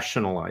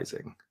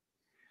rationalizing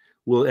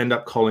will end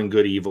up calling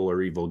good evil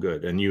or evil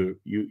good. And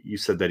you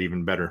said that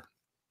even better.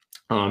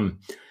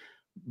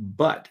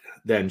 But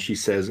then she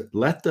says,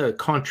 let the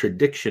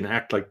contradiction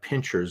act like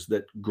pinchers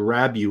that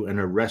grab you and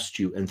arrest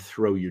you and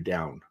throw you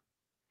down.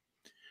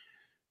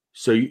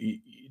 So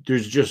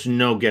there's just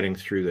no getting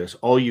through this.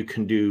 All you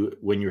can do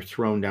when you're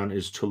thrown down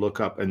is to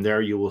look up, and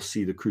there you will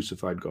see the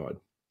crucified God.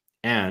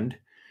 And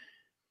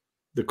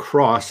the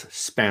cross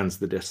spans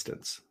the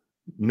distance.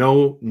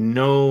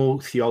 No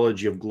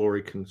theology of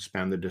glory can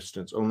span the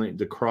distance. Only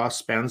the cross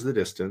spans the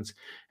distance,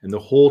 and the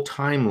whole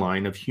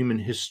timeline of human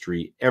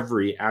history,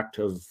 every act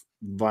of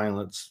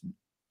violence,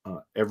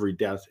 every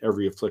death,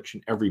 every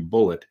affliction, every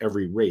bullet,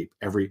 every rape,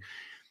 every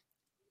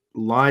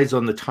lies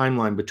on the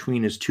timeline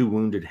between his two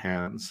wounded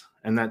hands.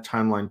 And that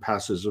timeline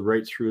passes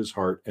right through his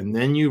heart. And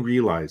then you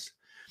realize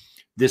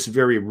this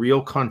very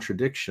real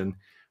contradiction.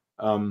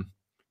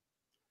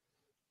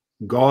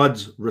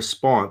 God's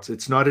response,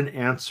 it's not an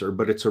answer,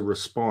 but it's a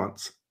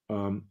response,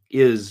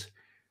 is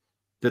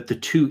that the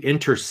two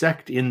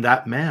intersect in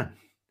that man.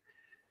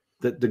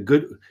 That the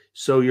good,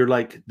 so you're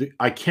like,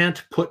 I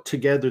can't put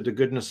together the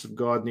goodness of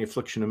God and the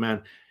affliction of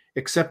man,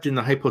 except in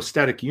the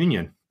hypostatic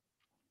union.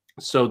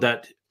 So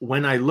that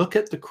when I look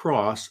at the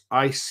cross,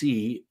 I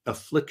see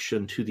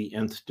affliction to the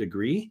nth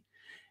degree,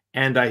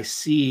 and I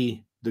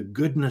see the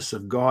goodness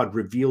of God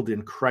revealed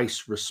in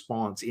Christ's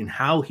response, in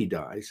how he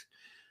dies,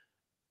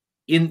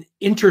 in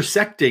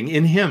intersecting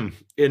in him.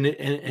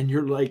 And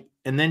you're like,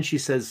 and then she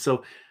says,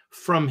 so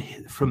from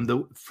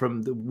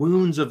the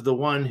wounds of the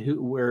one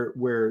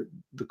where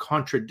the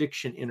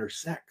contradiction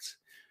intersects,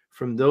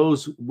 from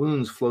those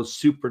wounds flows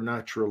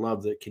supernatural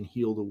love that can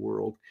heal the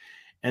world.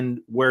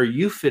 And where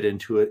you fit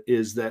into it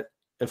is that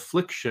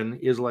affliction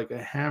is like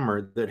a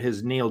hammer that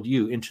has nailed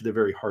you into the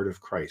very heart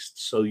of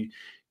Christ. So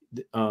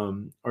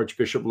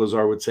Archbishop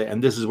Lazar would say,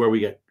 and this is where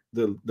we get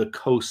the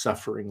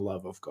co-suffering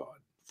love of God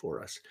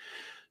for us.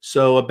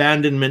 So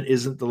abandonment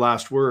isn't the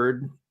last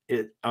word,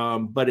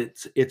 but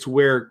it's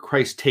where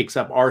Christ takes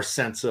up our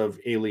sense of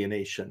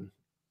alienation.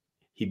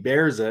 He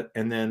bears it,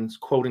 and then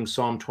quoting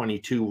Psalm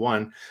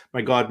 22:1,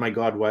 my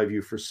God, why have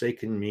you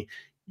forsaken me?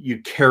 You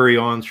carry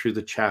on through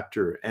the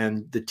chapter,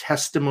 and the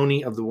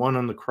testimony of the one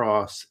on the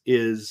cross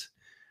is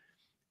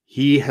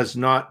he has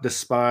not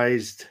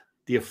despised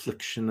the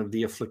affliction of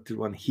the afflicted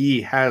one.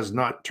 He has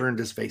not turned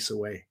his face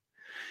away,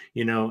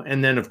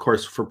 and then of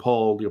course for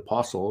Paul the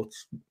apostle,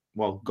 it's,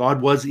 well, God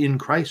was in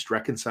Christ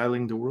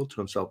reconciling the world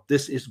to himself.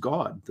 This is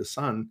God, the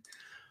Son.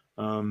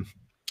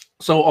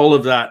 So all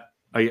of that,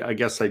 I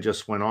guess I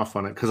just went off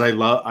on it because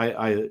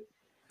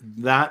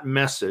that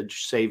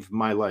message saved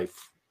my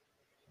life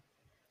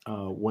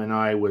when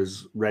I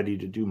was ready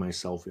to do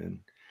myself in.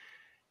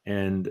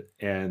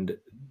 And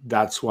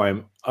that's why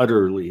I'm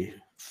utterly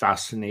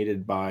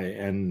fascinated by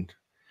and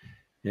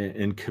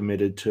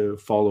committed to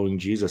following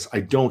Jesus. I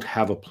don't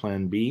have a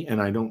plan B,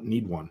 and I don't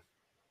need one.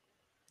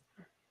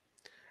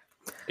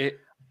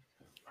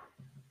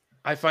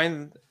 I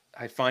find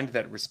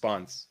that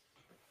response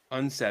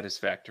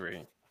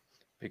unsatisfactory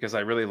because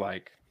I really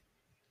like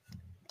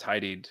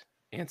tidied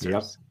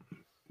answers. Yep.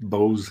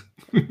 Bows.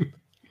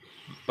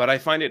 But I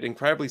find it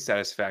incredibly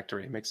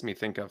satisfactory. It makes me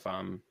think of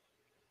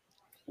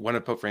one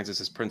of Pope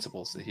Francis's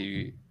principles that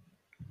he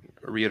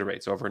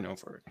reiterates over and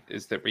over,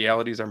 is that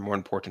realities are more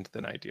important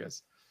than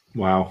ideas.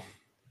 Wow.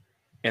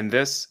 And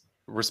this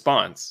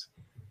response,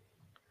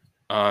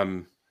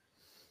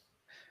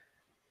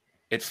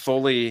 it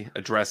fully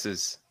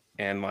addresses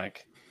and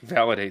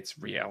validates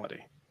reality.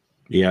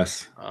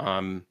 Yes.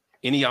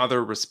 Any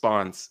other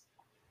response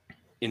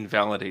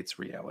invalidates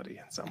reality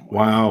in some way.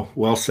 Wow.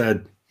 Well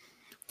said.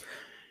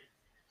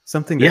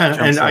 Something that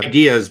and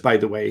ideas, by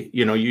the way,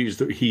 he used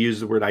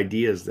the word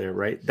ideas there,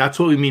 right? That's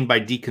what we mean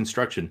by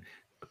deconstruction.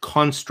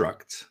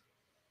 Constructs,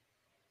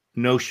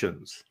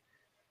 notions,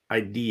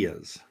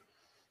 ideas.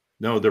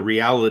 No, the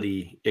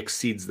reality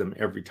exceeds them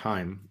every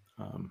time.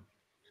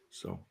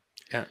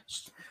 Yeah.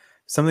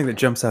 Something that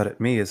jumps out at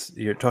me is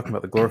you're talking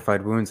about the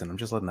glorified wounds, and I'm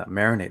just letting that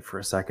marinate for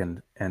a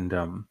second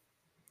and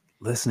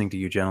listening to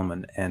you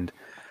gentlemen. And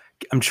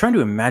I'm trying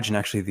to imagine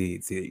actually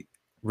the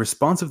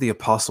response of the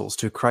apostles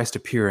to Christ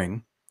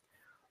appearing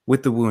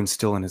with the wounds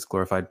still in his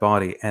glorified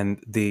body,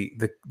 and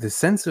the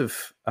sense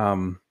of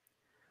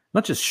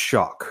not just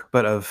shock,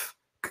 but of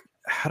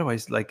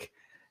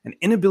an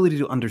inability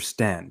to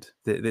understand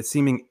the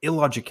seeming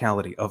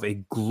illogicality of a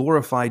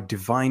glorified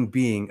divine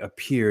being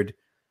appeared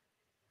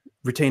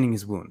retaining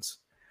his wounds.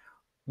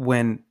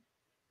 When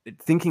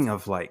thinking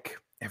of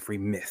every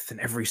myth and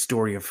every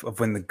story of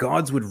when the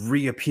gods would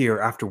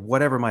reappear after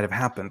whatever might have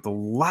happened, the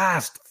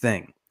last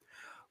thing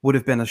would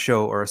have been a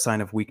show or a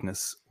sign of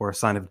weakness or a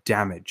sign of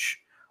damage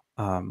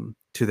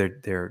to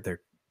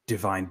their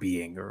divine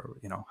being, or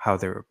how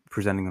they're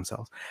presenting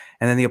themselves.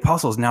 And then the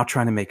apostles now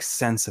trying to make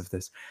sense of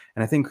this.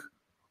 And I think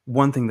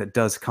one thing that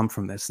does come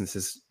from this, and this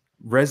is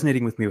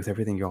resonating with me with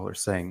everything y'all are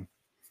saying,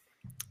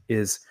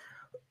 is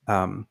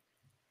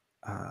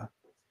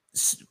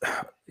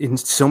in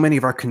so many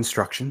of our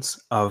constructions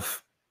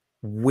of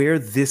where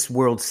this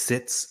world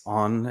sits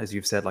on, as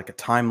you've said, like a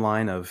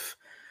timeline of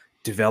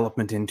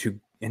development into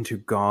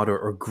God,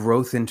 or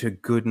growth into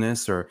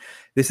goodness, or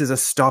this is a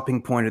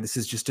stopping point, or this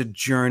is just a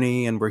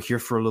journey and we're here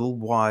for a little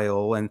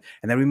while, and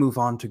then we move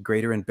on to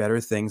greater and better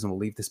things and we'll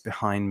leave this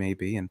behind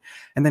maybe, and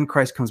then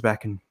Christ comes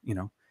back and,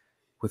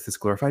 with this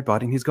glorified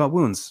body, and he's got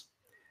wounds.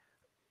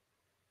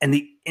 And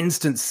the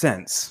instant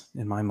sense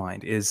in my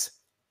mind is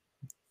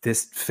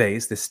this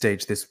phase, this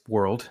stage, this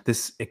world,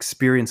 this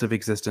experience of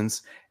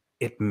existence,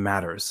 it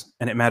matters.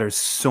 And it matters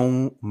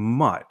so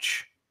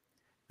much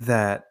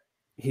that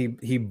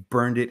he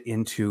burned it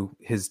into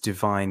his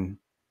divine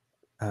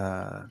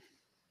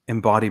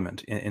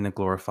embodiment in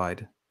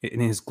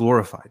his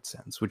glorified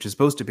sense, which is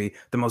supposed to be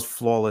the most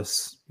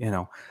flawless,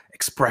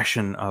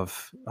 expression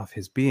of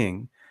his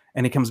being.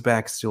 And he comes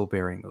back still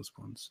bearing those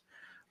wounds,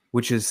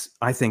 which is,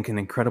 I think, an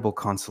incredible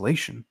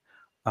consolation,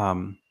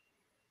 and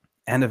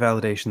a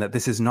validation that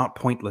this is not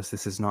pointless.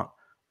 This is not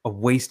a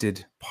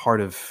wasted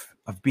part of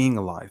being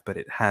alive, but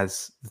it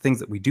has the things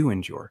that we do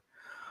endure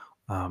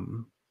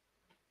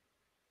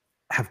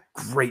have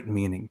great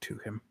meaning to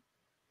him.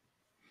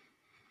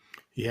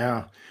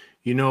 Yeah.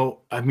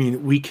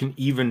 We can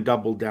even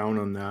double down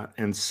on that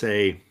and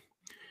say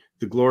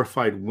the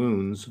glorified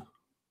wounds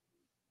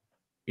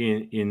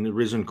in the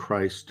risen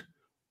Christ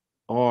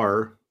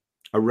are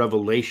a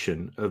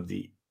revelation of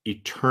the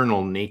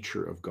eternal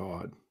nature of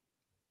God.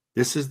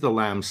 This is the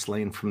Lamb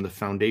slain from the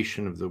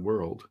foundation of the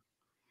world.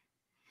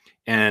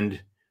 And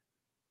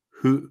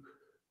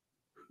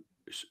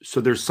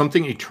so there's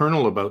something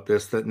eternal about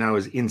this that now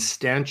is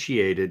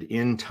instantiated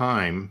in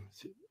time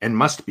and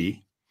must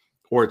be,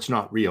 or it's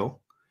not real.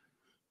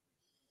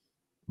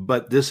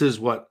 But this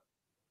is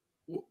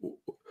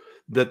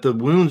that the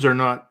wounds are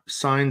not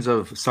signs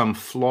of some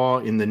flaw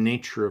in the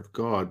nature of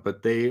God,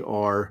 but they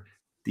are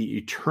the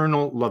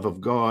eternal love of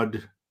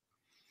God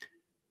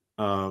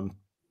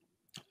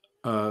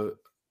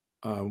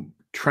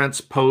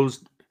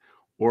transposed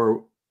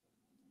or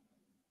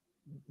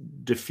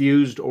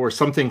diffused or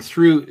something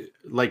through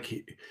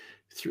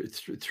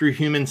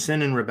human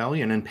sin and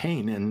rebellion and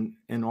pain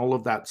and all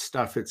of that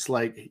stuff. It's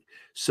like,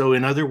 so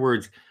in other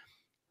words,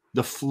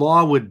 the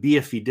flaw would be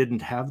if he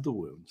didn't have the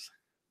wounds,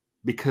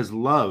 because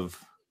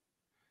love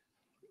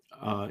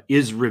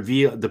is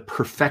revealed. The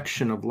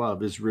perfection of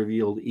love is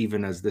revealed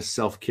even as this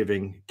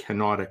self-giving,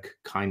 kenotic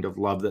kind of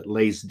love that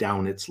lays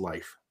down its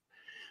life.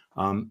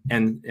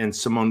 And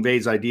Simone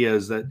Weil's idea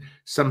is that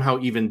somehow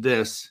even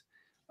this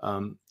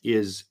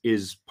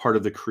is part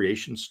of the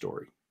creation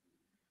story,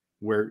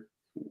 where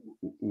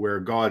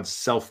God's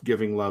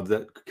self-giving love,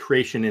 that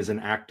creation is an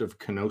act of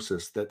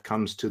kenosis that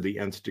comes to the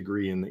nth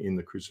degree in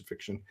the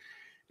crucifixion.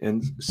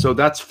 And so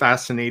that's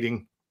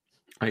fascinating.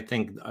 I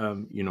think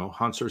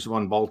Hans Urs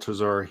von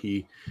Balthasar,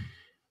 he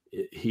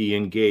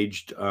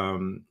engaged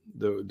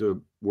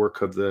the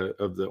work of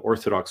the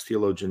Orthodox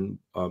theologian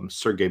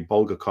Sergei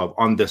Bulgakov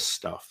on this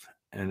stuff,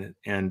 and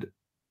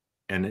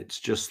it's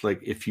just like,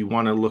 if you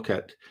want to look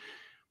at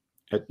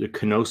the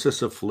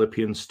kenosis of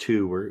Philippians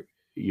 2, where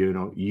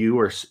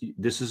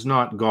this is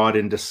not God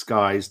in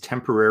disguise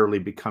temporarily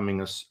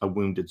becoming a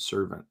wounded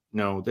servant.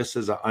 No, this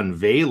is an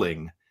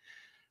unveiling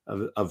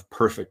of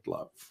perfect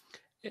love.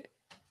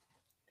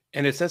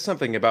 And it says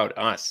something about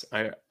us.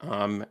 I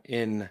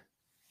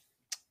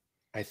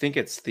think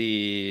it's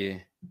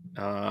it's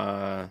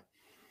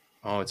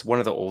one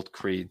of the old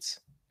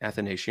creeds,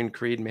 Athanasian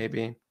Creed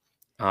maybe,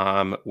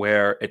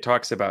 where it's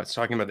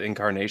talking about the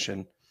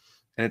incarnation,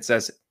 and it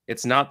says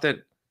it's not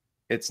that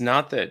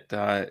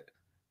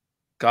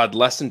God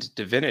lessened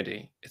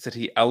divinity; it's that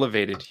he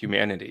elevated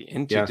humanity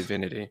into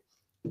divinity.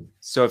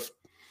 So if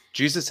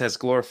Jesus has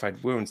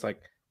glorified wounds,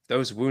 like,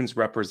 those wounds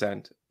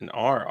represent and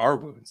are our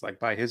wounds, like,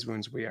 by his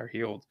wounds we are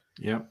healed.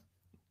 Yeah,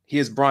 he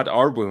has brought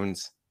our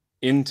wounds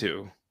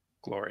into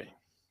glory.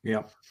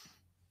 Yeah.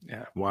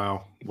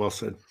 Wow. Well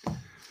said.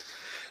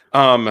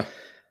 Oh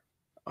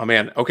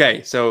man.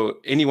 Okay. So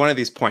any one of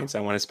these points I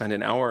want to spend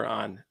an hour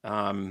on.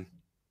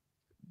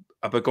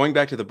 But going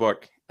back to the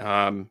book,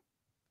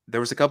 there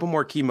was a couple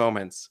more key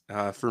moments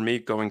for me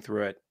going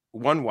through it.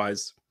 One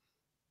was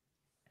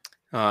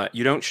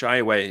you don't shy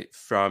away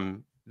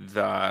from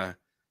the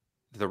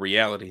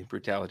reality and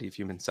brutality of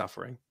human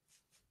suffering.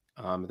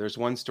 There's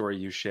one story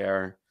you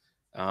share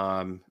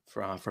from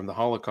the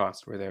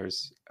Holocaust, where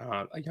there's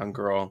a young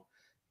girl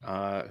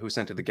who's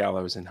sent to the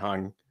gallows and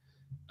hung,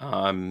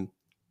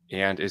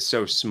 and is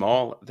so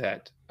small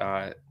that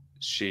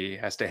she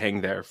has to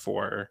hang there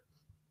for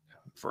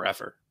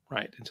forever,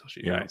 right, until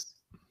she dies.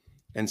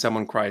 And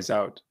someone cries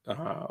out,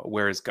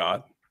 "Where is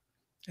God?"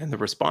 And the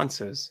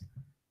response is,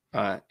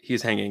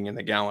 "He's hanging in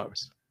the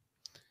gallows."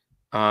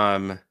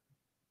 I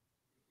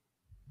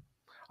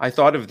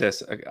thought of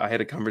this. I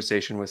had a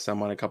conversation with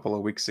someone a couple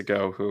of weeks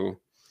ago who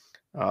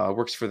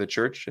works for the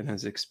church and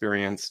has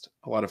experienced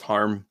a lot of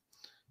harm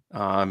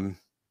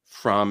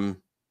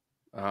from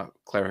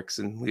clerics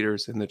and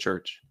leaders in the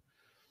church.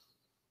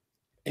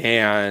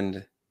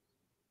 And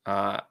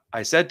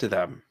I said to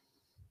them,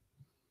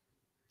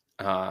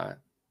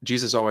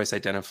 Jesus always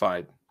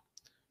identified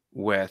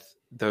with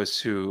those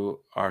who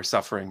are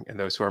suffering and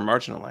those who are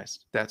marginalized.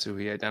 That's who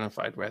he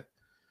identified with,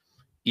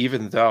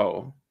 even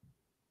though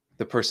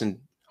the person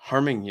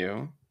harming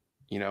you,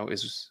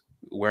 is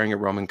wearing a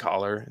Roman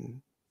collar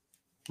and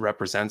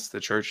represents the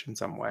church in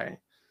some way.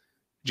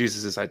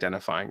 Jesus is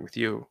identifying with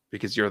you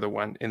because you're the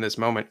one in this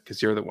moment,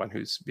 because you're the one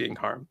who's being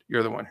harmed.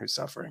 You're the one who's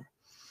suffering.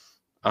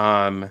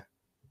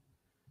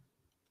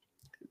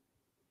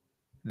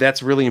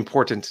 That's really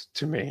important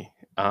to me,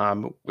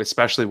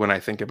 especially when I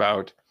think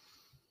about,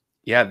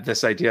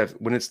 this idea of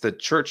when it's the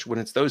church, when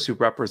it's those who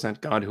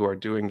represent God who are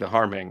doing the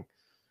harming,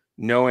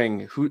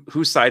 knowing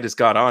whose side is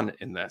God on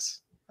in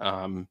this.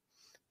 Can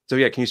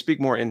you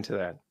speak more into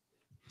that?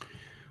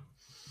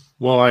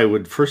 Well, I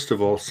would first of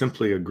all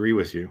simply agree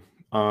with you.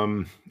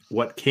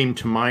 What came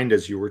to mind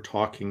as you were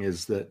talking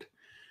is that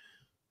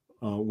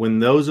when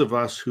those of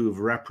us who've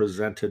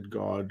represented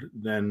God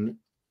then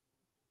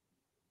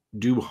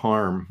do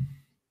harm,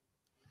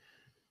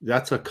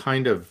 that's a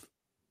kind of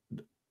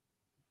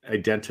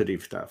identity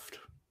theft.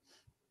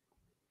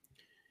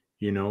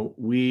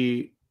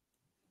 When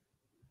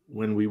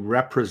we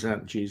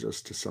represent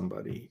Jesus to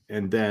somebody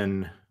and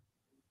then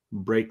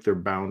break their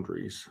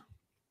boundaries,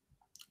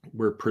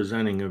 we're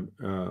presenting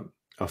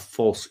a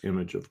false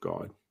image of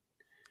God.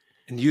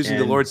 And using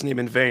the Lord's name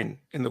in vain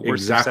in the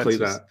worst of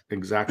senses.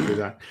 Exactly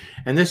that.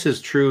 And this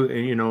is true,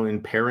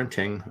 in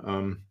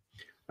parenting.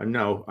 I'm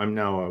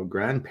now a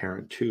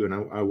grandparent too, and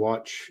I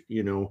watch,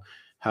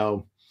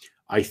 how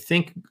I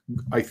think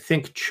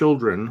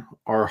children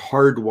are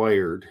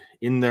hardwired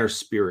in their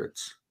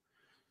spirits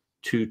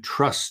to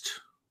trust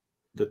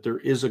that there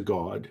is a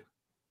God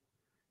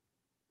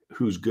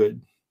who's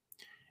good,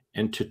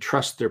 and to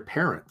trust their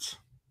parents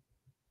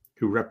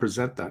who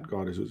represent that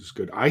God who's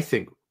good. I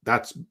think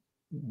that's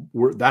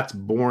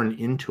born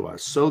into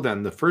us. So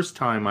then the first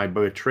time I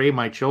betray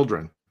my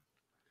children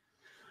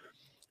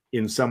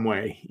in some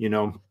way,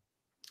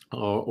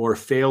 or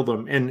fail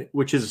them, and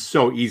which is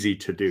so easy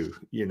to do,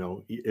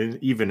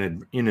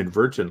 even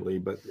inadvertently,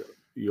 but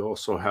you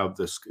also have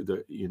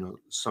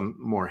some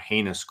more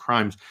heinous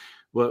crimes.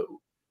 Well,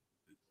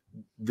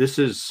 this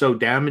is so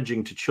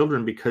damaging to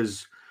children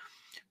because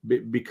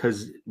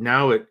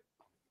now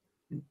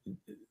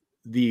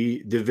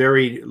the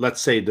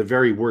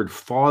very word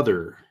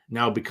father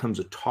now becomes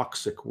a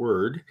toxic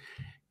word.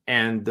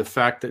 And the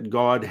fact that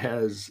God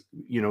has,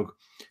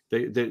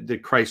 that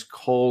Christ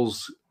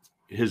calls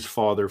his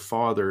father,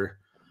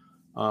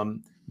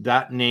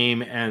 that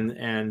name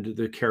and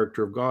the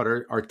character of God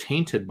are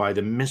tainted by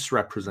the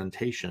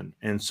misrepresentation.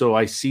 And so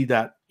I see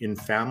that in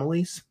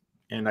families,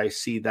 and I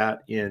see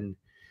that in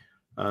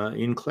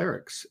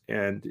clerics,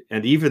 and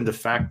even the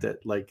fact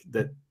that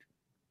that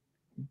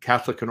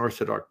Catholic and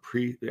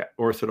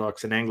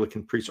Orthodox and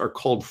Anglican priests are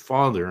called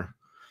father.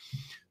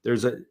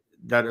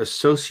 That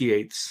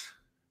associates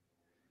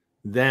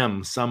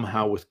them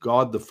somehow with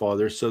God the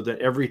Father, so that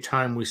every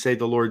time we say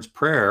the Lord's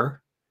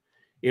Prayer,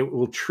 it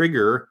will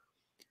trigger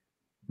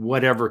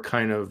whatever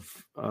kind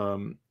of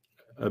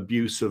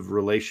abusive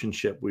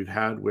relationship we've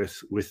had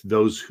with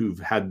those who've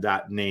had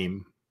that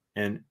name,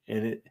 and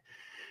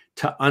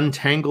to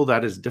untangle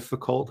that is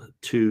difficult.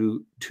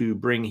 To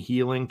bring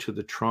healing to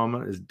the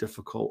trauma is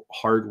difficult,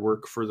 hard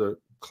work for the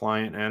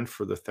client and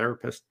for the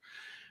therapist,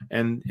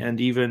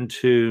 and even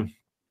to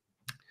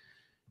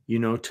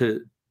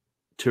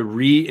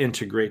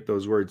reintegrate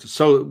those words.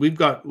 So we've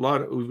got a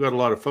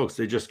lot of folks,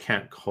 they just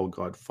can't call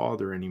God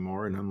Father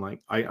anymore, and I'm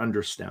like, I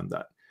understand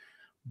that,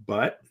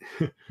 but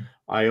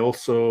I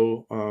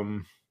also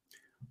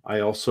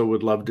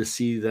would love to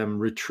see them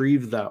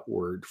retrieve that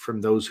word from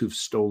those who've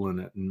stolen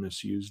it and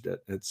misused it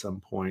at some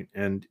point.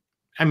 And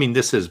I mean,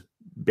 this is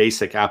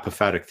basic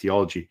apophatic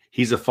theology.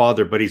 He's a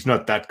father, but he's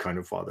not that kind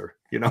of father,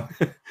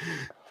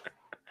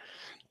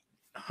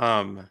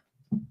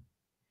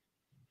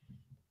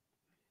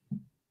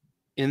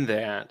 In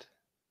that,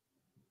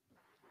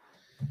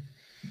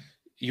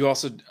 you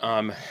also,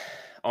 I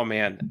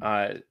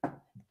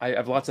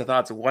have lots of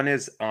thoughts. One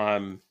is,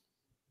 I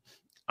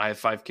have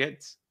 5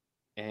 kids,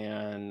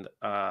 and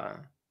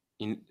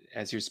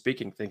as you're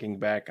speaking, thinking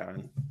back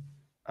on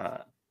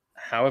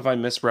how have I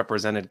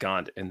misrepresented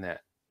God in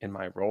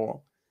my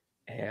role,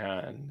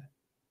 and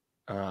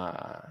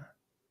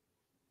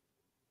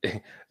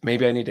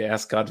maybe I need to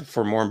ask God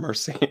for more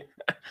mercy.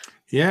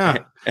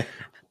 Yeah.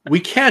 We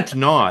can't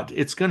not.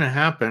 It's going to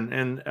happen.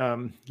 And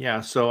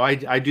so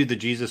I do the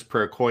Jesus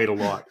prayer quite a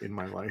lot in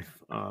my life.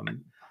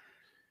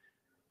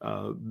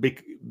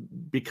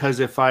 Because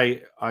if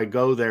I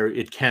go there,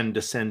 it can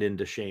descend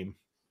into shame.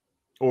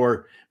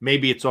 Or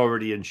maybe it's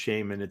already in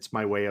shame and it's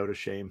my way out of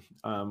shame,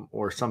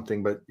 or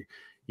something. But,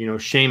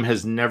 shame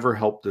has never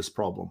helped this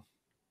problem.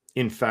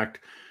 In fact,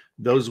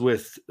 those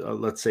with,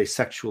 let's say,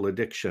 sexual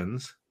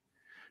addictions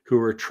who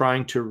are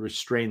trying to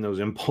restrain those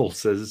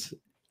impulses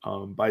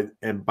by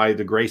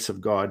the grace of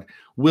God,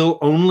 will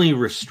only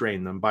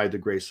restrain them by the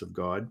grace of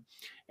God.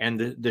 And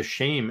the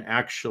shame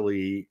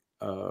actually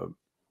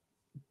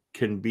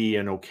can be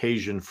an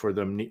occasion for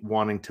them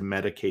wanting to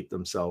medicate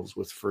themselves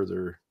with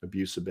further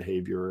abusive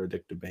behavior or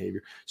addictive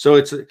behavior. So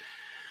it's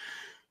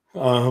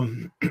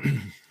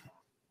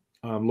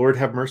Lord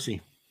have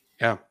mercy.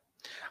 Yeah.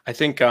 I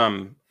think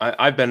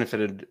I've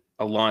benefited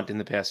a lot in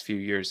the past few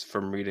years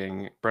from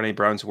reading Brené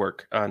Brown's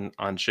work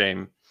on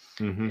shame.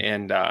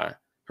 And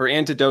her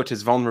antidote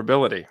is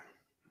vulnerability.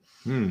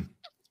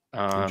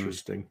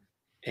 Interesting.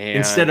 And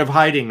instead of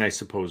hiding, I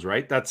suppose,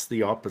 right? That's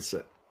the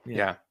opposite.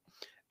 Yeah.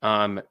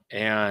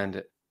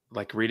 And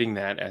like reading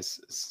that as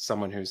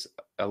someone who's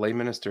a lay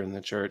minister in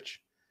the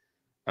church,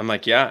 I'm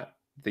like, yeah,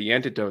 the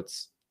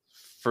antidote's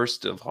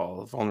first of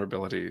all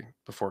vulnerability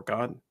before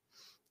God.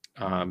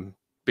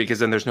 Because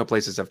then there's no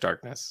places of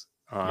darkness.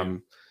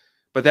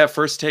 But that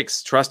first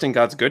takes trusting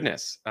God's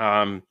goodness.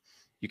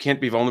 You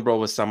can't be vulnerable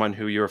with someone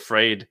who you're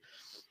afraid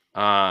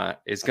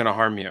is going to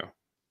harm you.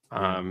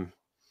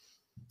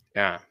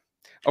 Yeah.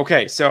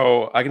 Okay,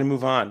 so I'm going to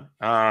move on.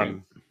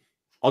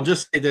 I'll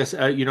just say this.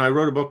 I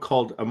wrote a book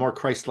called A More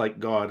Christ-Like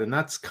God, and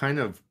that's kind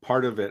of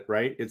part of it,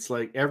 right? It's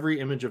like every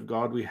image of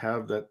God we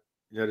have that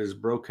is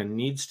broken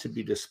needs to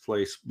be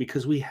displaced,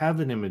 because we have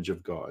an image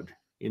of God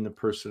in the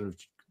person of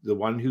the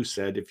one who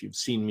said, if you've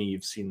seen me,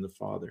 you've seen the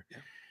Father. Yeah.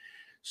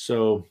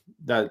 So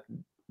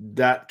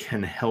that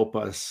can help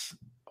us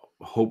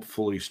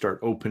hopefully start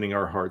opening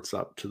our hearts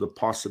up to the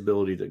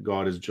possibility that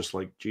God is just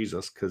like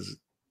Jesus, because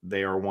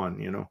they are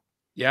one,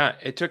 Yeah,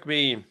 it took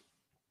me,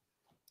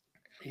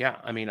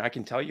 I mean, I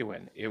can tell you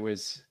when. It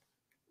was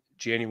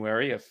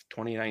January of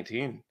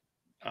 2019.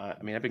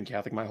 I've been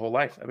Catholic my whole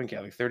life. I've been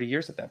Catholic 30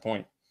 years at that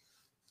point.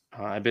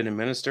 I've been a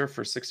minister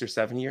for 6 or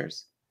 7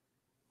 years.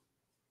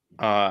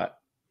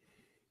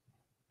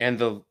 And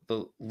the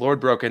Lord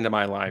broke into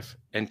my life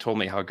and told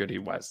me how good he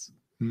was.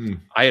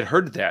 I had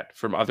heard that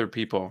from other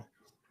people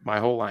my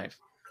whole life.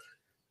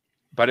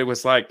 But it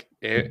was like,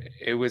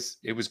 it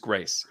was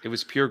grace. It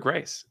was pure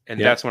grace. And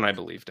that's when I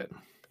believed it.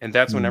 And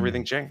that's when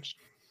everything changed.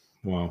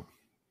 Wow.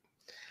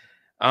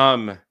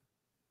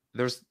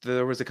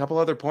 There was a couple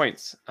other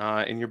points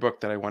in your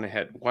book that I want to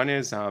hit. One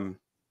is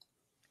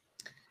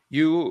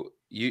you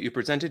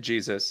presented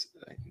Jesus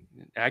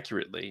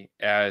accurately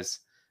as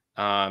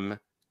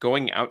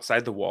going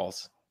outside the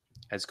walls,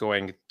 as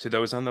going to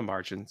those on the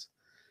margins,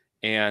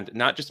 and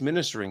not just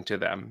ministering to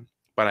them,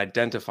 but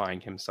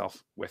identifying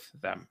himself with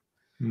them.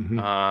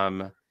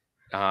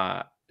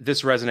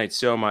 This resonates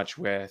so much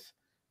with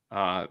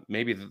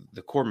maybe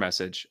the core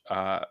message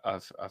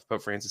of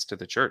Pope Francis to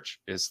the church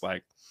is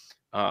like,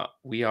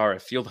 we are a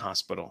field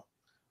hospital.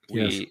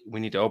 We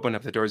need to open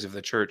up the doors of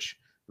the church,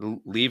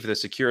 leave the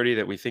security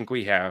that we think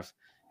we have,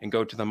 and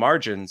go to the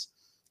margins,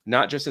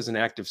 not just as an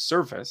act of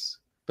service,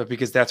 but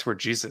because that's where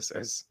Jesus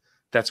is.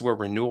 That's where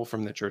renewal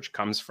from the church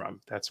comes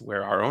from. That's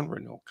where our own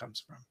renewal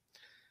comes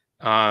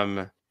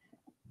from.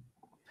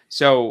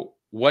 So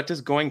what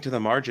does going to the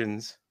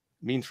margins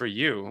mean for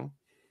you?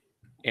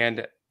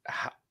 And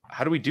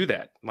how do we do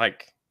that?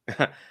 Like,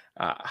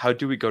 how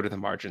do we go to the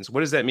margins? What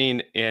does that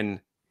mean in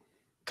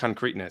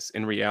concreteness,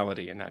 in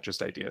reality, and not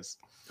just ideas?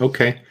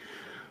 Okay.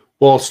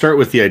 Well, I'll start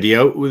with the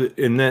idea,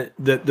 in that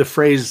the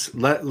phrase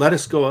let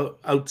us go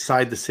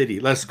outside the city,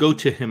 let's go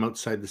to him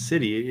outside the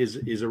city,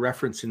 is a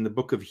reference in the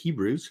book of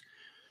Hebrews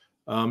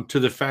to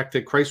the fact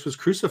that Christ was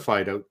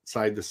crucified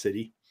outside the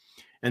city.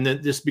 And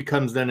that this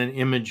becomes then an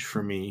image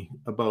for me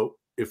about,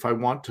 if I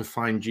want to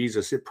find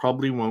Jesus, it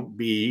probably won't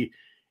be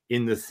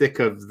in the thick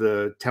of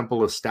the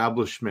temple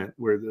establishment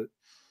where that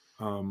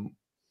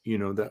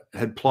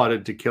had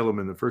plotted to kill him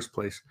in the first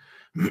place.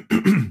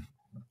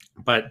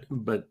 but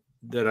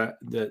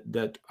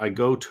that I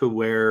go to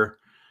where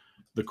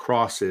the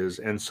cross is.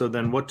 And so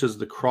then what does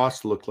the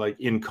cross look like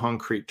in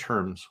concrete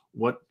terms?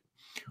 What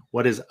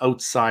does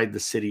outside the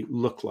city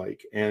look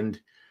like? And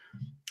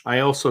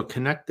I also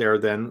connect there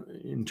then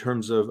in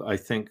terms of, I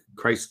think,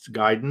 Christ's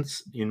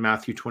guidance in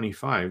Matthew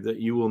 25, that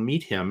you will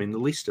meet him in the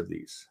least of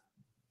these.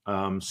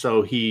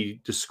 So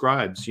he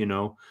describes,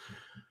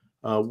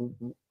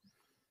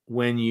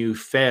 when you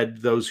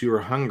fed those who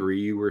were hungry,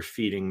 you were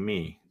feeding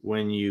me.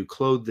 When you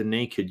clothed the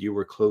naked, you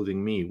were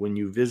clothing me. When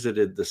you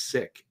visited the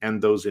sick and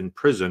those in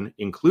prison,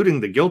 including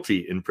the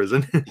guilty in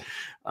prison,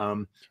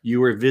 you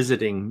were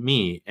visiting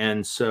me.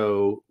 And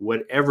so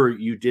whatever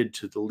you did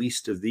to the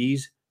least of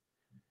these,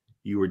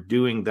 you were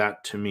doing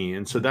that to me.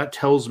 And so that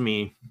tells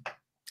me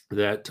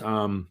that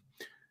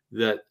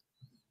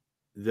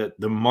that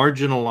the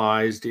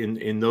marginalized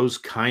in those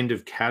kind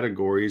of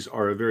categories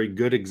are a very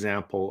good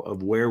example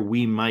of where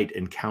we might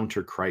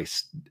encounter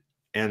Christ.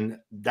 And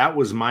that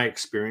was my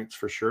experience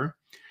for sure.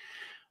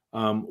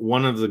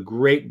 One of the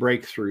great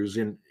breakthroughs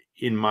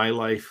in my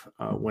life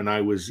when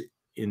I was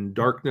in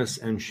darkness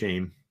and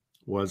shame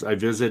was I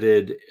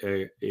visited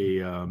a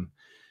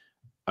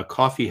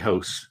coffee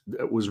house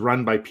that was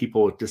run by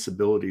people with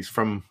disabilities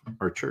from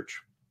our church.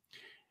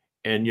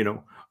 And,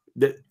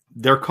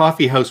 their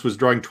coffee house was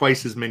drawing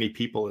twice as many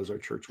people as our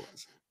church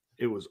was.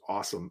 It was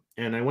awesome.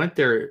 And I went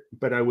there,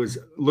 but I was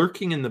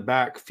lurking in the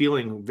back,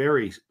 feeling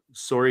very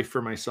sorry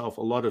for myself,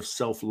 a lot of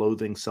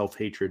self-loathing,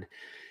 self-hatred.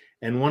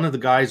 And one of the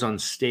guys on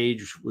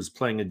stage was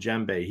playing a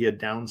djembe. He had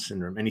Down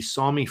syndrome, and he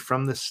saw me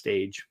from the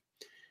stage,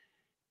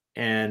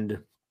 and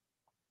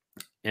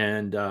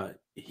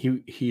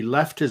he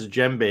left his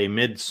djembe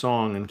mid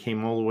song and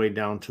came all the way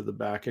down to the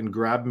back and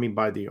grabbed me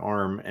by the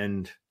arm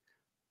and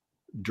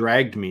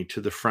dragged me to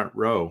the front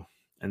row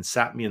and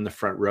sat me in the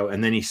front row.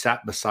 And then he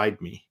sat beside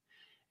me,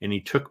 and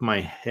he took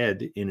my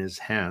head in his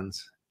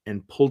hands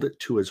and pulled it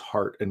to his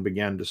heart and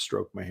began to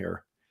stroke my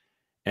hair.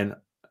 And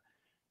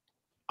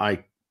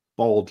I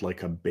bawled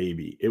like a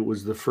baby. It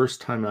was the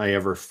first time I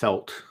ever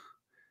felt,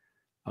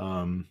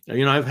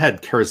 I've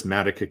had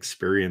charismatic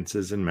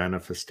experiences and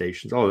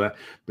manifestations, all of that,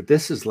 but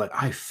this is like,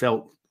 I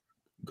felt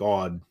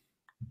God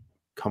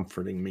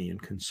comforting me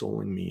and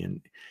consoling me. And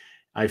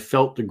I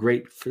felt the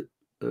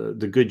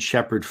good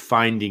shepherd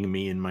finding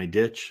me in my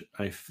ditch.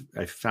 I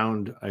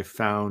found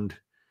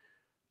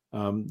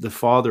the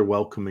Father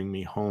welcoming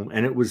me home.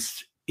 And it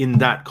was in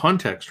that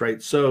context,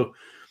 right? So,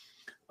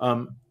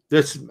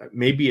 this,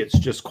 maybe it's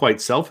just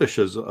quite selfish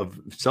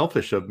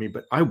of me,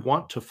 but I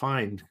want to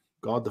find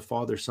God the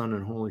Father, Son,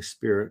 and Holy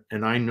Spirit,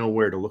 and I know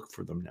where to look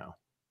for them now.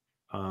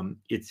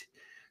 It's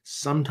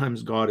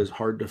sometimes God is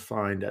hard to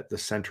find at the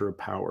center of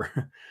power,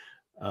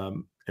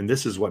 and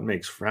this is what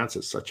makes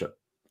Francis such an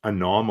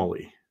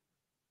anomaly,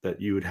 that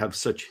you would have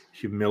such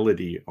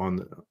humility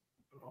on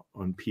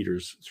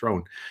Peter's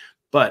throne.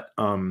 But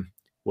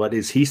what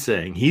is he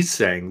saying? He's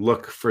saying,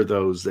 look for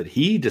those that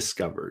he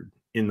discovered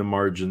in the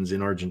margins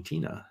in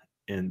Argentina,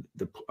 and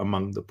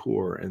among the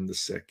poor and the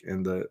sick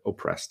and the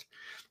oppressed.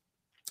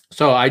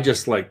 So I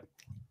just like,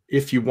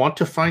 if you want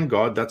to find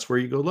God, that's where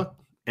you go look.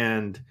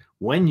 And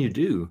when you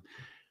do,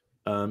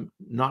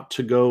 not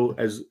to go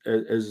as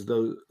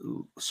those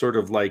sort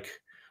of like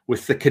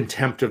with the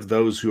contempt of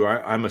those who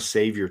are, I'm a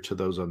savior to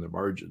those on the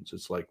margins.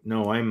 It's like,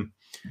 no, I'm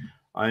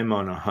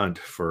on a hunt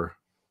for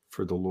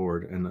the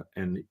Lord,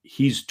 and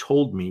he's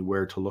told me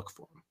where to look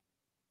for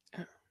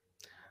him.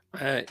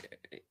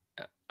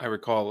 I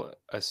recall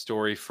a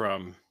story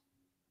from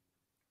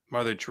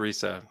Mother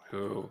Teresa,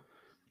 who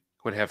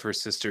would have her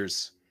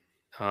sisters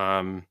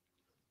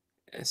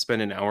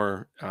spend an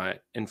hour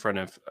in front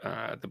of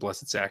the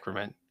Blessed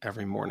Sacrament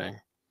every morning,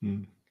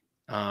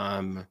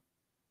 and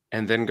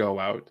then go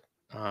out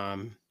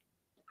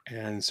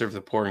and serve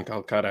the poor in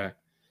Calcutta.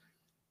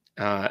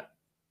 And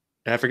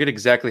I forget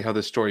exactly how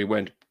the story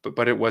went,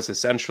 but it was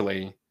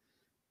essentially,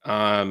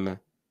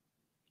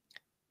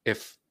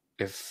 if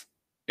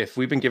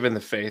we've been given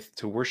the faith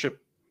to worship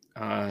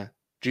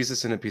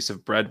Jesus in a piece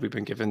of bread, we've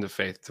been given the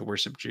faith to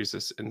worship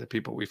Jesus in the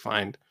people we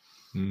find,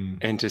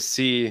 and to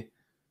see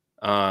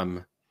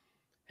our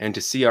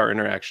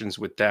interactions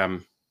with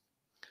them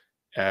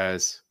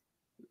as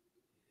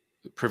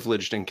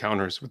privileged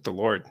encounters with the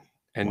Lord,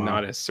 and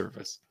not as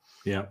service.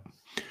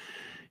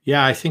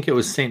 Yeah, I think it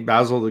was Saint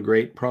Basil the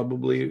Great,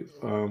 probably,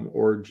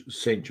 or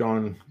Saint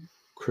John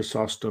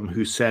Chrysostom,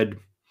 who said,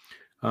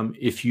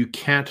 if you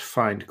can't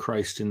find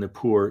Christ in the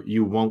poor,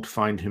 you won't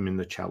find him in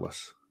the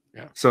chalice.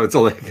 Yeah. So it's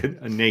like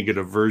a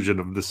negative version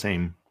of the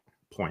same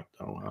point,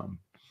 though.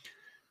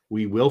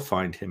 We will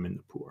find him in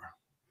the poor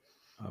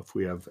if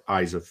we have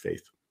eyes of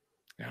faith.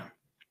 Yeah.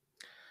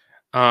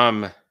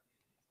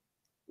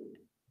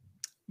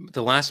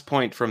 The last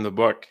point from the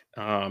book,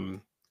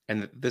 and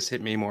this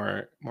hit me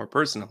more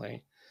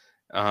personally.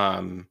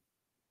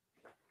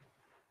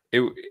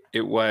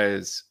 It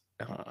was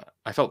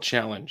I felt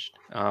challenged.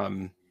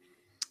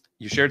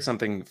 You shared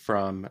something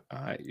from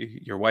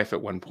your wife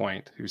at one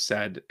point, who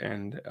said,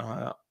 and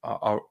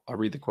I'll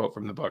read the quote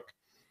from the book.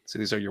 So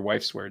these are your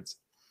wife's words.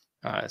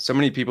 So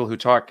many people who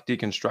talk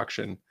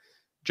deconstruction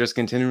just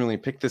continually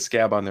pick the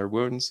scab on their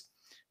wounds,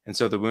 and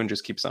so the wound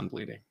just keeps on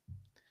bleeding.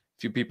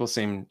 Few people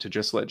seem to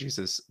just let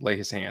Jesus lay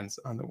his hands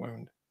on the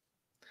wound.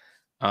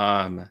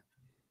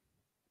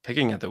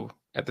 Picking at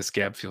the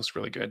scab feels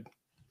really good.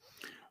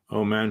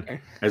 Oh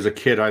man, as a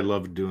kid, I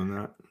loved doing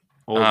that.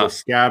 All the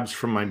scabs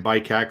from my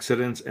bike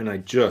accidents, and I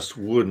just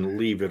wouldn't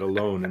leave it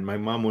alone. And my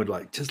mom would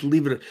like, just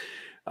leave it,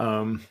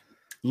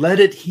 let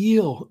it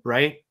heal,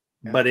 right?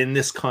 Yeah. But in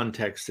this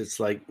context, it's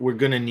like, we're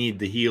going to need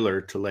the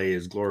healer to lay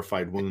his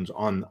glorified wounds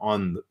on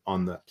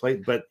the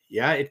plate. But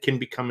yeah, it can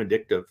become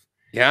addictive.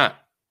 Yeah,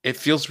 it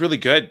feels really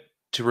good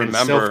to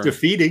remember. And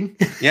self-defeating.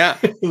 Yeah,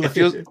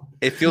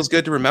 it feels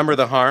good to remember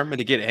the harm and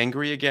to get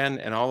angry again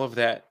and all of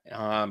that.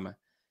 And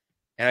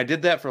I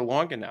did that for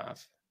long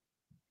enough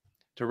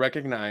to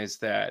recognize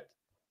that,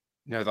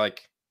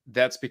 like,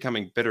 that's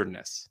becoming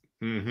bitterness.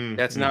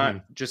 That's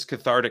not just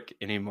cathartic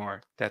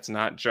anymore. That's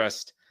not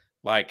just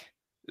like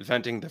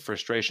venting the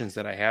frustrations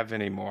that I have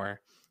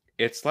anymore.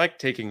 It's like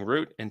taking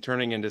root and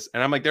turning into,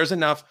 and I'm like, there's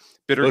enough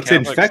bitter Catholics.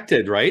 It's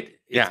infected, right?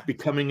 Yeah. It's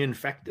becoming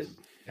infected.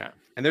 Yeah.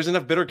 And there's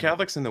enough bitter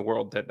Catholics in the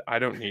world that I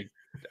don't need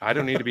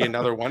to be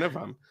another one of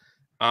them.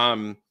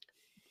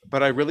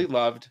 But I really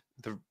loved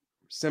the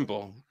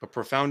simple but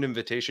profound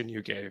invitation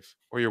you gave,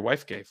 or your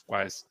wife gave,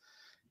 was,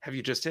 have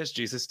you just asked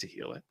Jesus to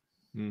heal it?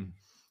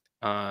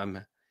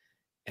 And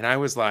I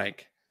was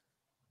like,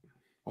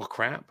 well,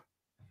 crap.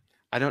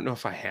 I don't know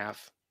if I have.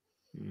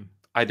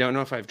 I don't know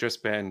if I've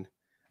just been,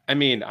 I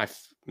mean, I've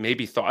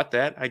maybe thought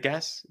that, I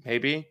guess,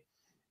 maybe.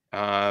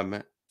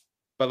 But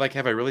like,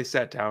 have I really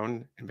sat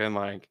down and been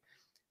like,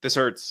 this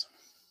hurts?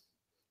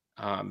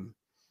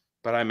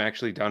 But I'm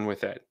actually done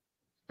with it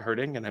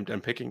hurting and I'm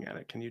done picking at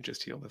it. Can you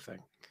just heal the thing?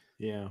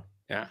 Yeah.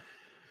 Yeah.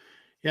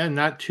 Yeah, and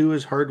that too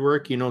is hard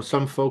work.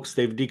 Some folks,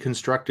 they've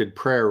deconstructed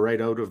prayer right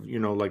out of,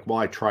 like, well,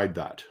 I tried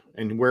that.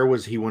 And where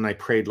was he when I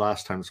prayed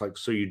last time? It's like,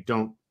 so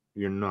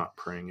you're not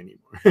praying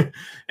anymore.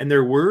 And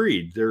they're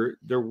worried.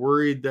 They're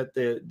worried that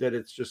that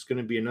it's just going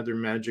to be another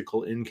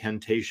magical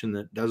incantation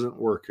that doesn't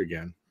work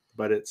again.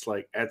 But it's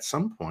like, at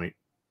some point,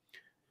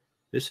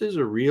 this is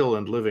a real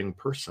and living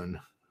person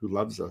who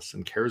loves us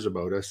and cares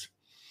about us.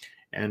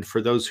 And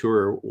for those who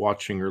are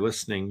watching or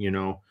listening,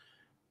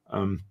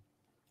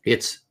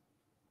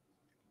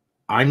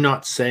 I'm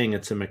not saying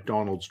it's a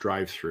McDonald's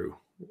drive-through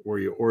where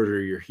you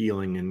order your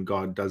healing and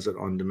God does it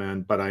on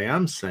demand, but I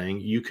am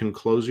saying you can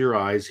close your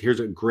eyes.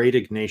 Here's a great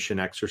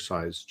Ignatian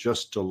exercise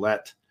just to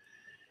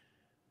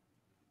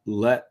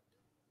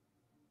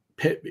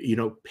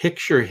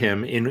picture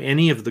him in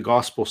any of the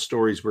gospel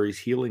stories where he's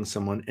healing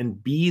someone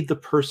and be the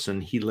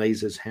person he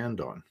lays his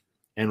hand on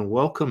and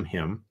welcome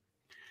him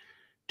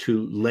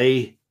to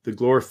lay the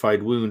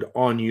glorified wound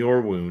on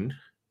your wound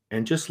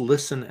and just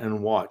listen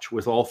and watch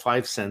with all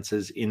five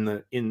senses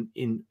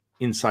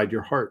inside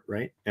your heart,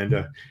 right? And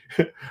I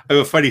have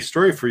a funny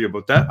story for you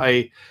about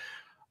that.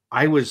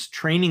 I was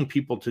training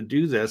people to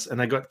do this,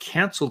 and I got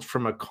canceled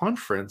from a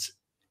conference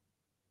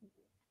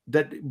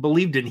that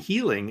believed in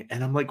healing.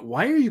 And I'm like,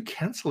 why are you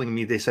canceling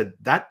me? They said,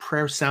 that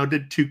prayer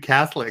sounded too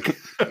Catholic.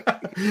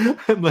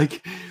 I'm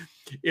like,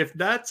 if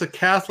that's a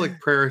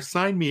Catholic prayer,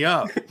 sign me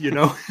up,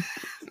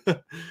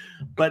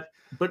 But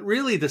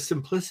really the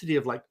simplicity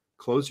of like,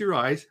 close your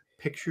eyes,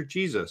 picture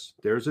Jesus.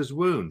 There's his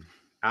wound.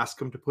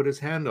 Ask him to put his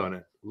hand on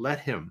it. Let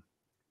him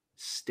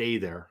stay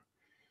there.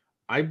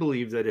 I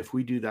believe that if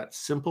we do that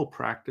simple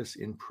practice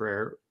in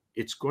prayer,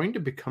 it's going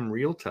to become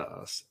real to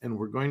us, and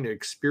we're going to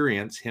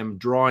experience him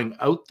drawing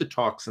out the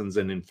toxins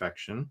and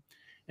infection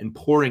and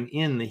pouring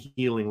in the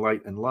healing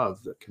light and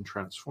love that can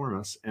transform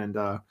us. And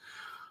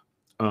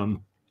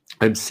I'm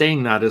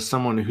saying that as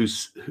someone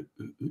who's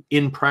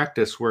in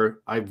practice, where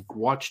I've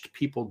watched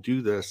people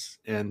do this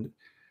and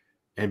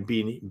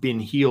being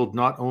healed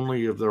not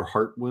only of their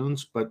heart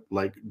wounds, but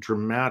like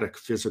dramatic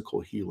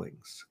physical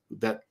healings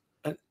that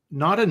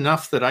not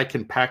enough that I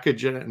can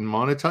package it and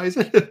monetize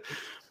it,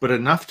 but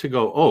enough to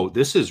go, oh,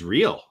 this is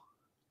real,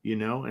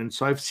 And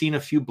so I've seen a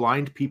few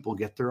blind people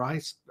get their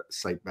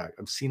eyesight back.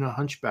 I've seen a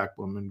hunchback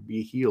woman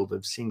be healed.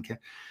 I've seen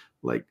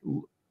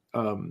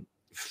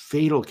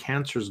fatal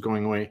cancers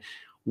going away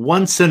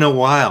once in a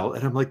while.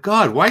 And I'm like,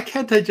 God, why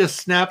can't I just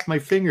snap my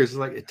fingers? It's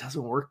like, it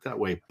doesn't work that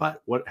way.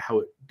 But how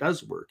it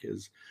does work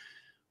is,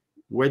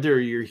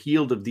 whether you're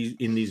healed of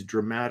these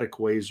dramatic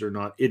ways or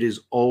not, it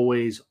is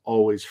always,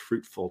 always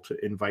fruitful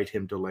to invite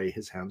him to lay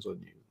his hands on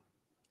you.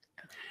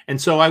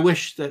 And so I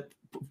wish that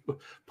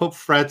Pope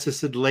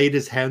Francis had laid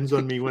his hands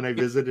on me when I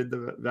visited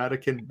the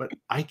Vatican, but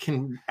I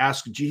can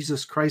ask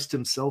Jesus Christ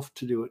himself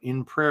to do it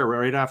in prayer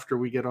right after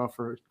we get off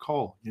our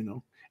call,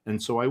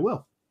 and so I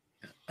will.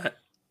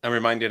 I'm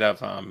reminded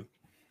of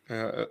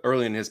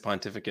early in his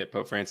pontificate,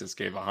 Pope Francis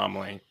gave a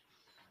homily. It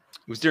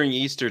was during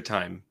Easter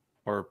time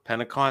or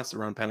Pentecost,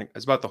 around Pentecost.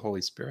 It's about the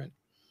Holy Spirit.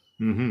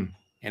 Mm-hmm.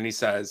 And he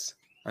says,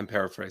 I'm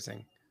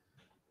paraphrasing,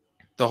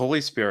 the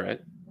Holy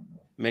Spirit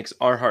makes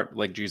our heart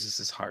like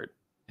Jesus's heart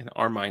and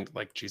our mind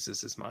like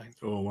Jesus's mind.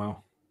 Oh,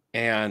 wow.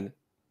 And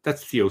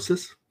that's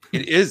theosis.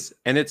 It is.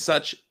 And it's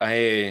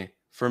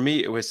for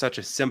me, it was such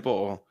a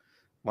simple,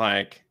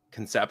 like,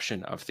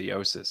 conception of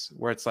theosis,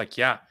 where it's like,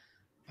 yeah,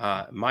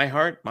 my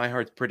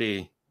heart's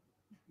pretty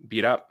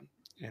beat up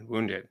and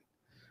wounded,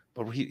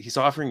 but he's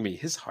offering me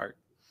his heart.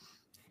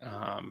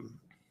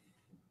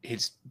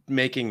 He's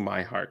making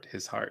my heart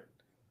his heart,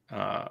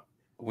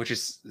 which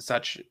is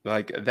such,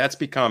 like, that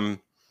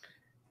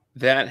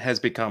has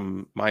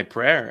become my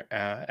prayer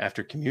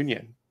after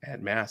communion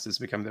at Mass. Has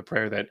become the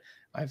prayer that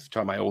I've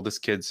taught my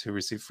oldest kids who've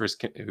received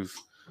first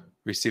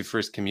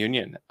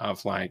communion,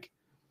 of like,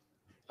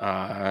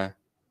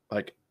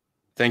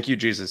 thank you,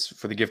 Jesus,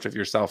 for the gift of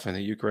yourself in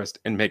the Eucharist,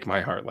 and make my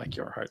heart like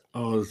your heart.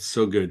 Oh, it's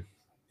so good.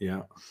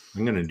 Yeah,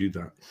 I'm going to do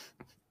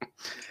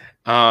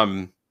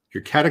that.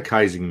 You're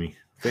catechizing me.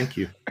 Thank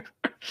you.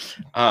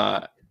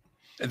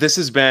 This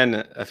has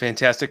been a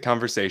fantastic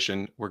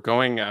conversation. We're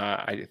going,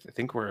 I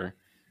think we're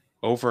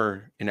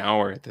over an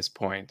hour at this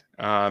point.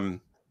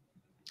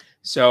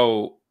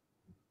 So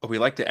we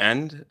like to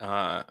end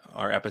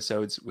our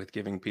episodes with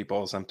giving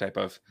people some type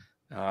of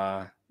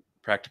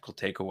practical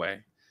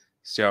takeaway.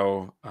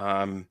 So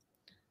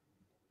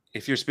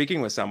if you're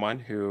speaking with someone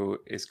who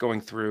is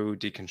going through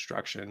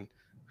deconstruction,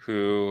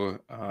 who,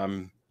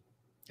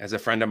 as a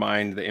friend of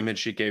mine, the image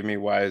she gave me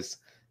was,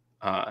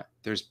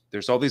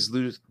 there's all these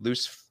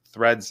loose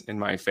threads in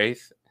my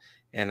faith,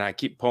 and I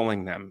keep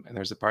pulling them, and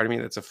there's a part of me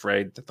that's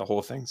afraid that the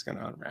whole thing's going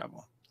to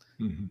unravel.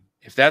 Mm-hmm.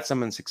 If that's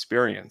someone's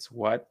experience,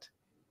 what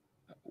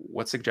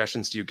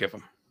suggestions do you give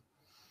them?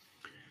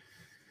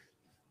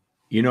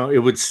 You know, it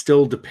would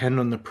still depend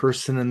on the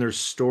person and their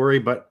story,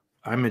 but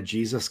I'm a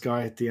Jesus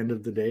guy at the end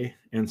of the day.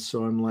 And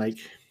so I'm like,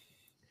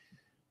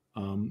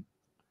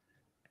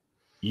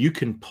 you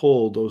can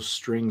pull those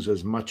strings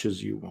as much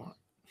as you want.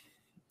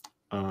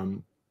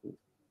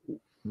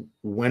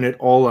 When it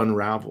all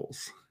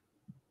unravels,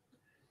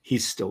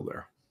 he's still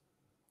there.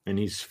 And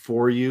he's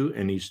for you,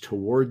 and he's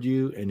toward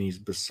you, and he's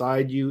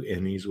beside you,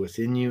 and he's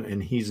within you,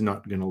 and he's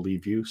not going to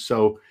leave you.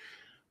 So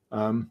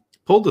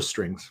pull the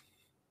strings.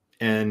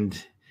 And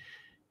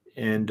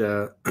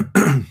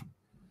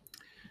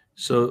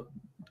so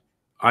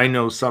I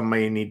know some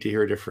may need to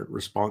hear a different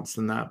response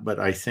than that, but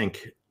I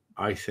think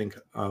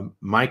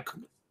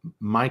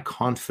my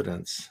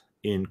confidence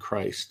in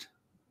Christ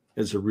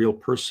as a real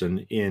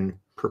person in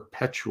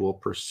perpetual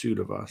pursuit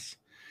of us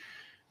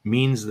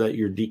means that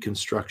your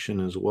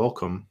deconstruction is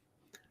welcome.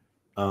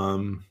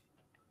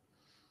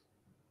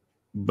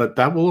 But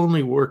that will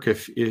only work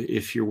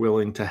if you're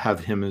willing to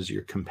have him as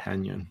your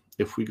companion.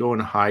 If we go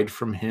and hide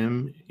from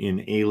him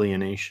in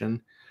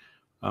alienation,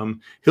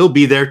 he'll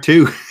be there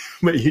too,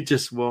 but you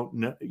just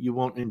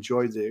won't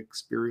enjoy the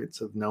experience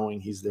of knowing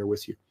he's there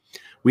with you.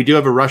 We do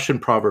have a Russian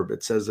proverb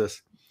that says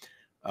this: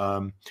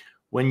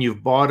 when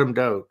you've bottomed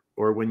out,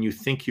 or when you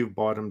think you've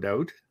bottomed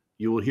out,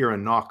 you will hear a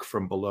knock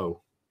from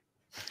below.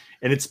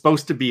 And it's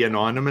supposed to be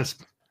anonymous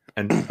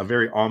and a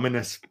very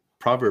ominous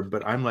proverb,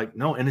 but I'm like,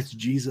 no, and it's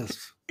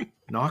Jesus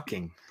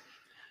knocking.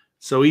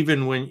 So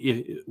even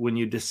when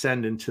you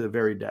descend into the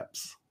very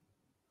depths,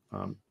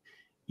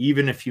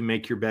 even if you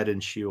make your bed in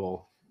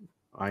Sheol,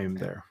 I am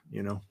there,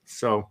 you know?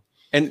 So,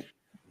 and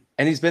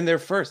he's been there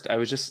first. I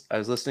was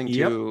listening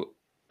to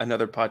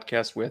another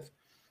podcast with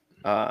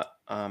a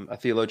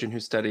theologian who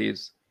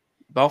studies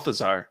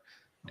Balthasar,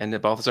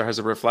 and Balthasar has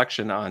a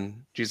reflection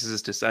on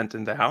Jesus's descent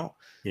into hell.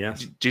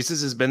 Yes.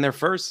 Jesus has been there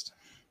first.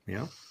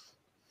 Yeah.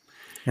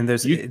 And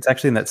it's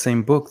actually in that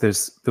same book,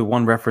 there's the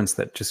one reference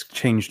that just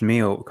changed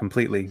me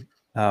completely,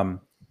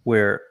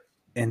 where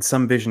in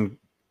some vision,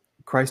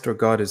 Christ or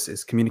God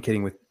is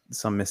communicating with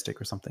some mystic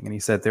or something. And he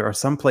said, there are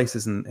some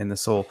places in the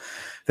soul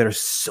that are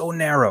so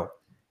narrow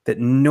that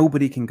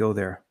nobody can go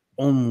there.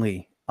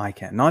 Only I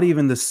can. Not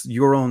even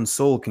your own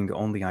soul can go.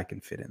 Only I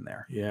can fit in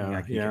there.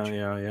 Yeah.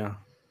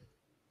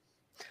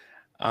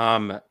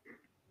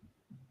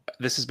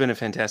 This has been a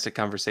fantastic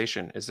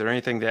conversation. Is there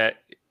anything that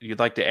you'd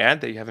like to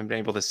add that you haven't been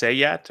able to say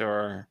yet,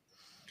 or?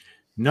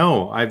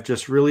 No, I've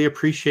just really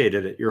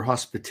appreciated it. Your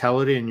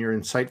hospitality and your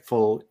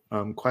insightful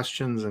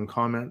questions and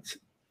comments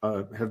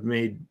have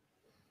made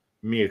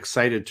me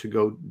excited to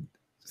go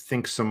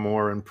think some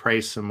more and pray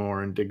some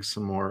more and dig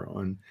some more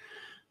on,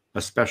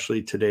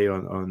 especially today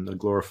on the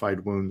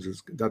glorified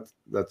wounds.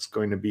 That's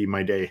going to be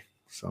my day.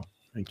 So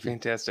thank you.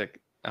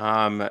 Fantastic.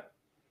 Brad,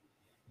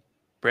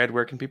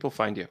 where can people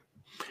find you?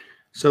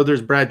 So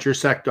there's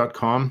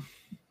bradjersak.com.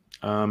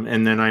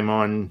 And then I'm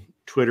on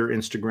Twitter,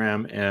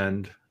 Instagram,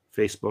 and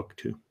Facebook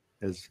too,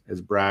 as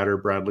Brad or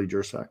Bradley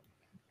Jersak.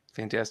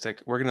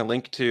 Fantastic. We're going to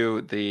link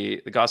to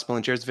the Gospel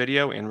and Shares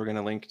video, and we're going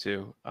to link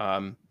to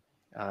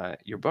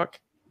your book.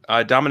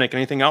 Dominic,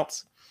 anything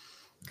else?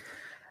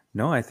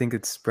 No, I think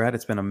Brad,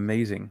 it's been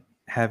amazing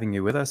having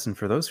you with us. And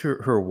for those who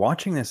are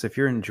watching this, if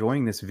you're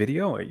enjoying this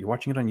video, or you're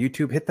watching it on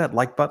YouTube, hit that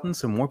like button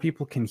so more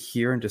people can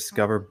hear and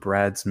discover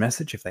Brad's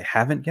message if they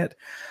haven't yet.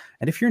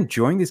 And if you're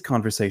enjoying these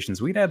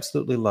conversations, we'd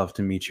absolutely love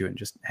to meet you and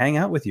just hang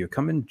out with you.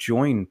 Come and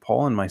join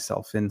Paul and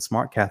myself in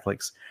Smart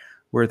Catholics.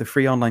 We're the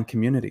free online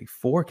community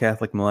for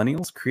Catholic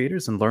millennials,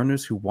 creators, and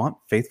learners who want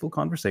faithful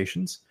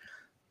conversations,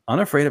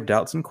 unafraid of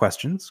doubts and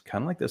questions,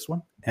 kind of like this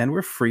one, and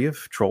we're free of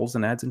trolls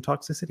and ads and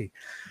toxicity.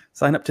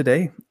 Sign up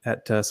today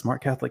at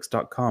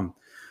smartcatholics.com.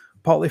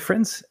 Paul, if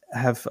friends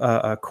have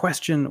a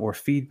question or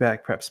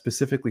feedback, perhaps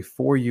specifically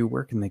for you,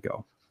 where can they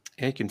go?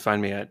 Yeah, you can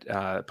find me at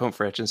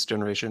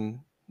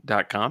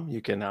PopeFrancisGeneration.com.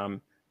 You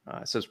can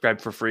subscribe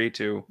for free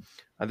to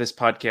this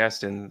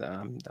podcast and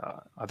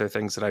other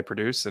things that I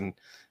produce, and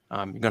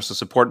you can also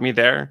support me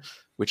there,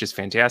 which is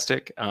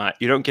fantastic.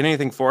 You don't get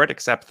anything for it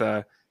except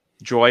the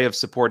joy of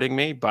supporting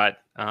me, but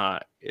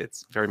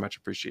it's very much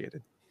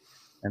appreciated.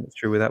 And it's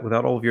true,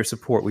 without all of your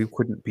support, we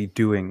couldn't be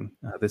doing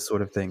this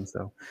sort of thing.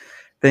 So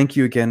thank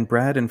you again,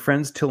 Brad. And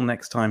friends, till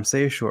next time,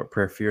 say a short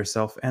prayer for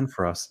yourself and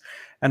for us.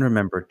 And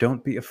remember,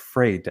 don't be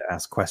afraid to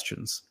ask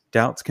questions.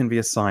 Doubts can be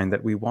a sign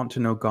that we want to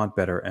know God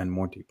better and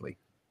more deeply.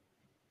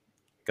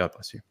 God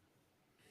bless you.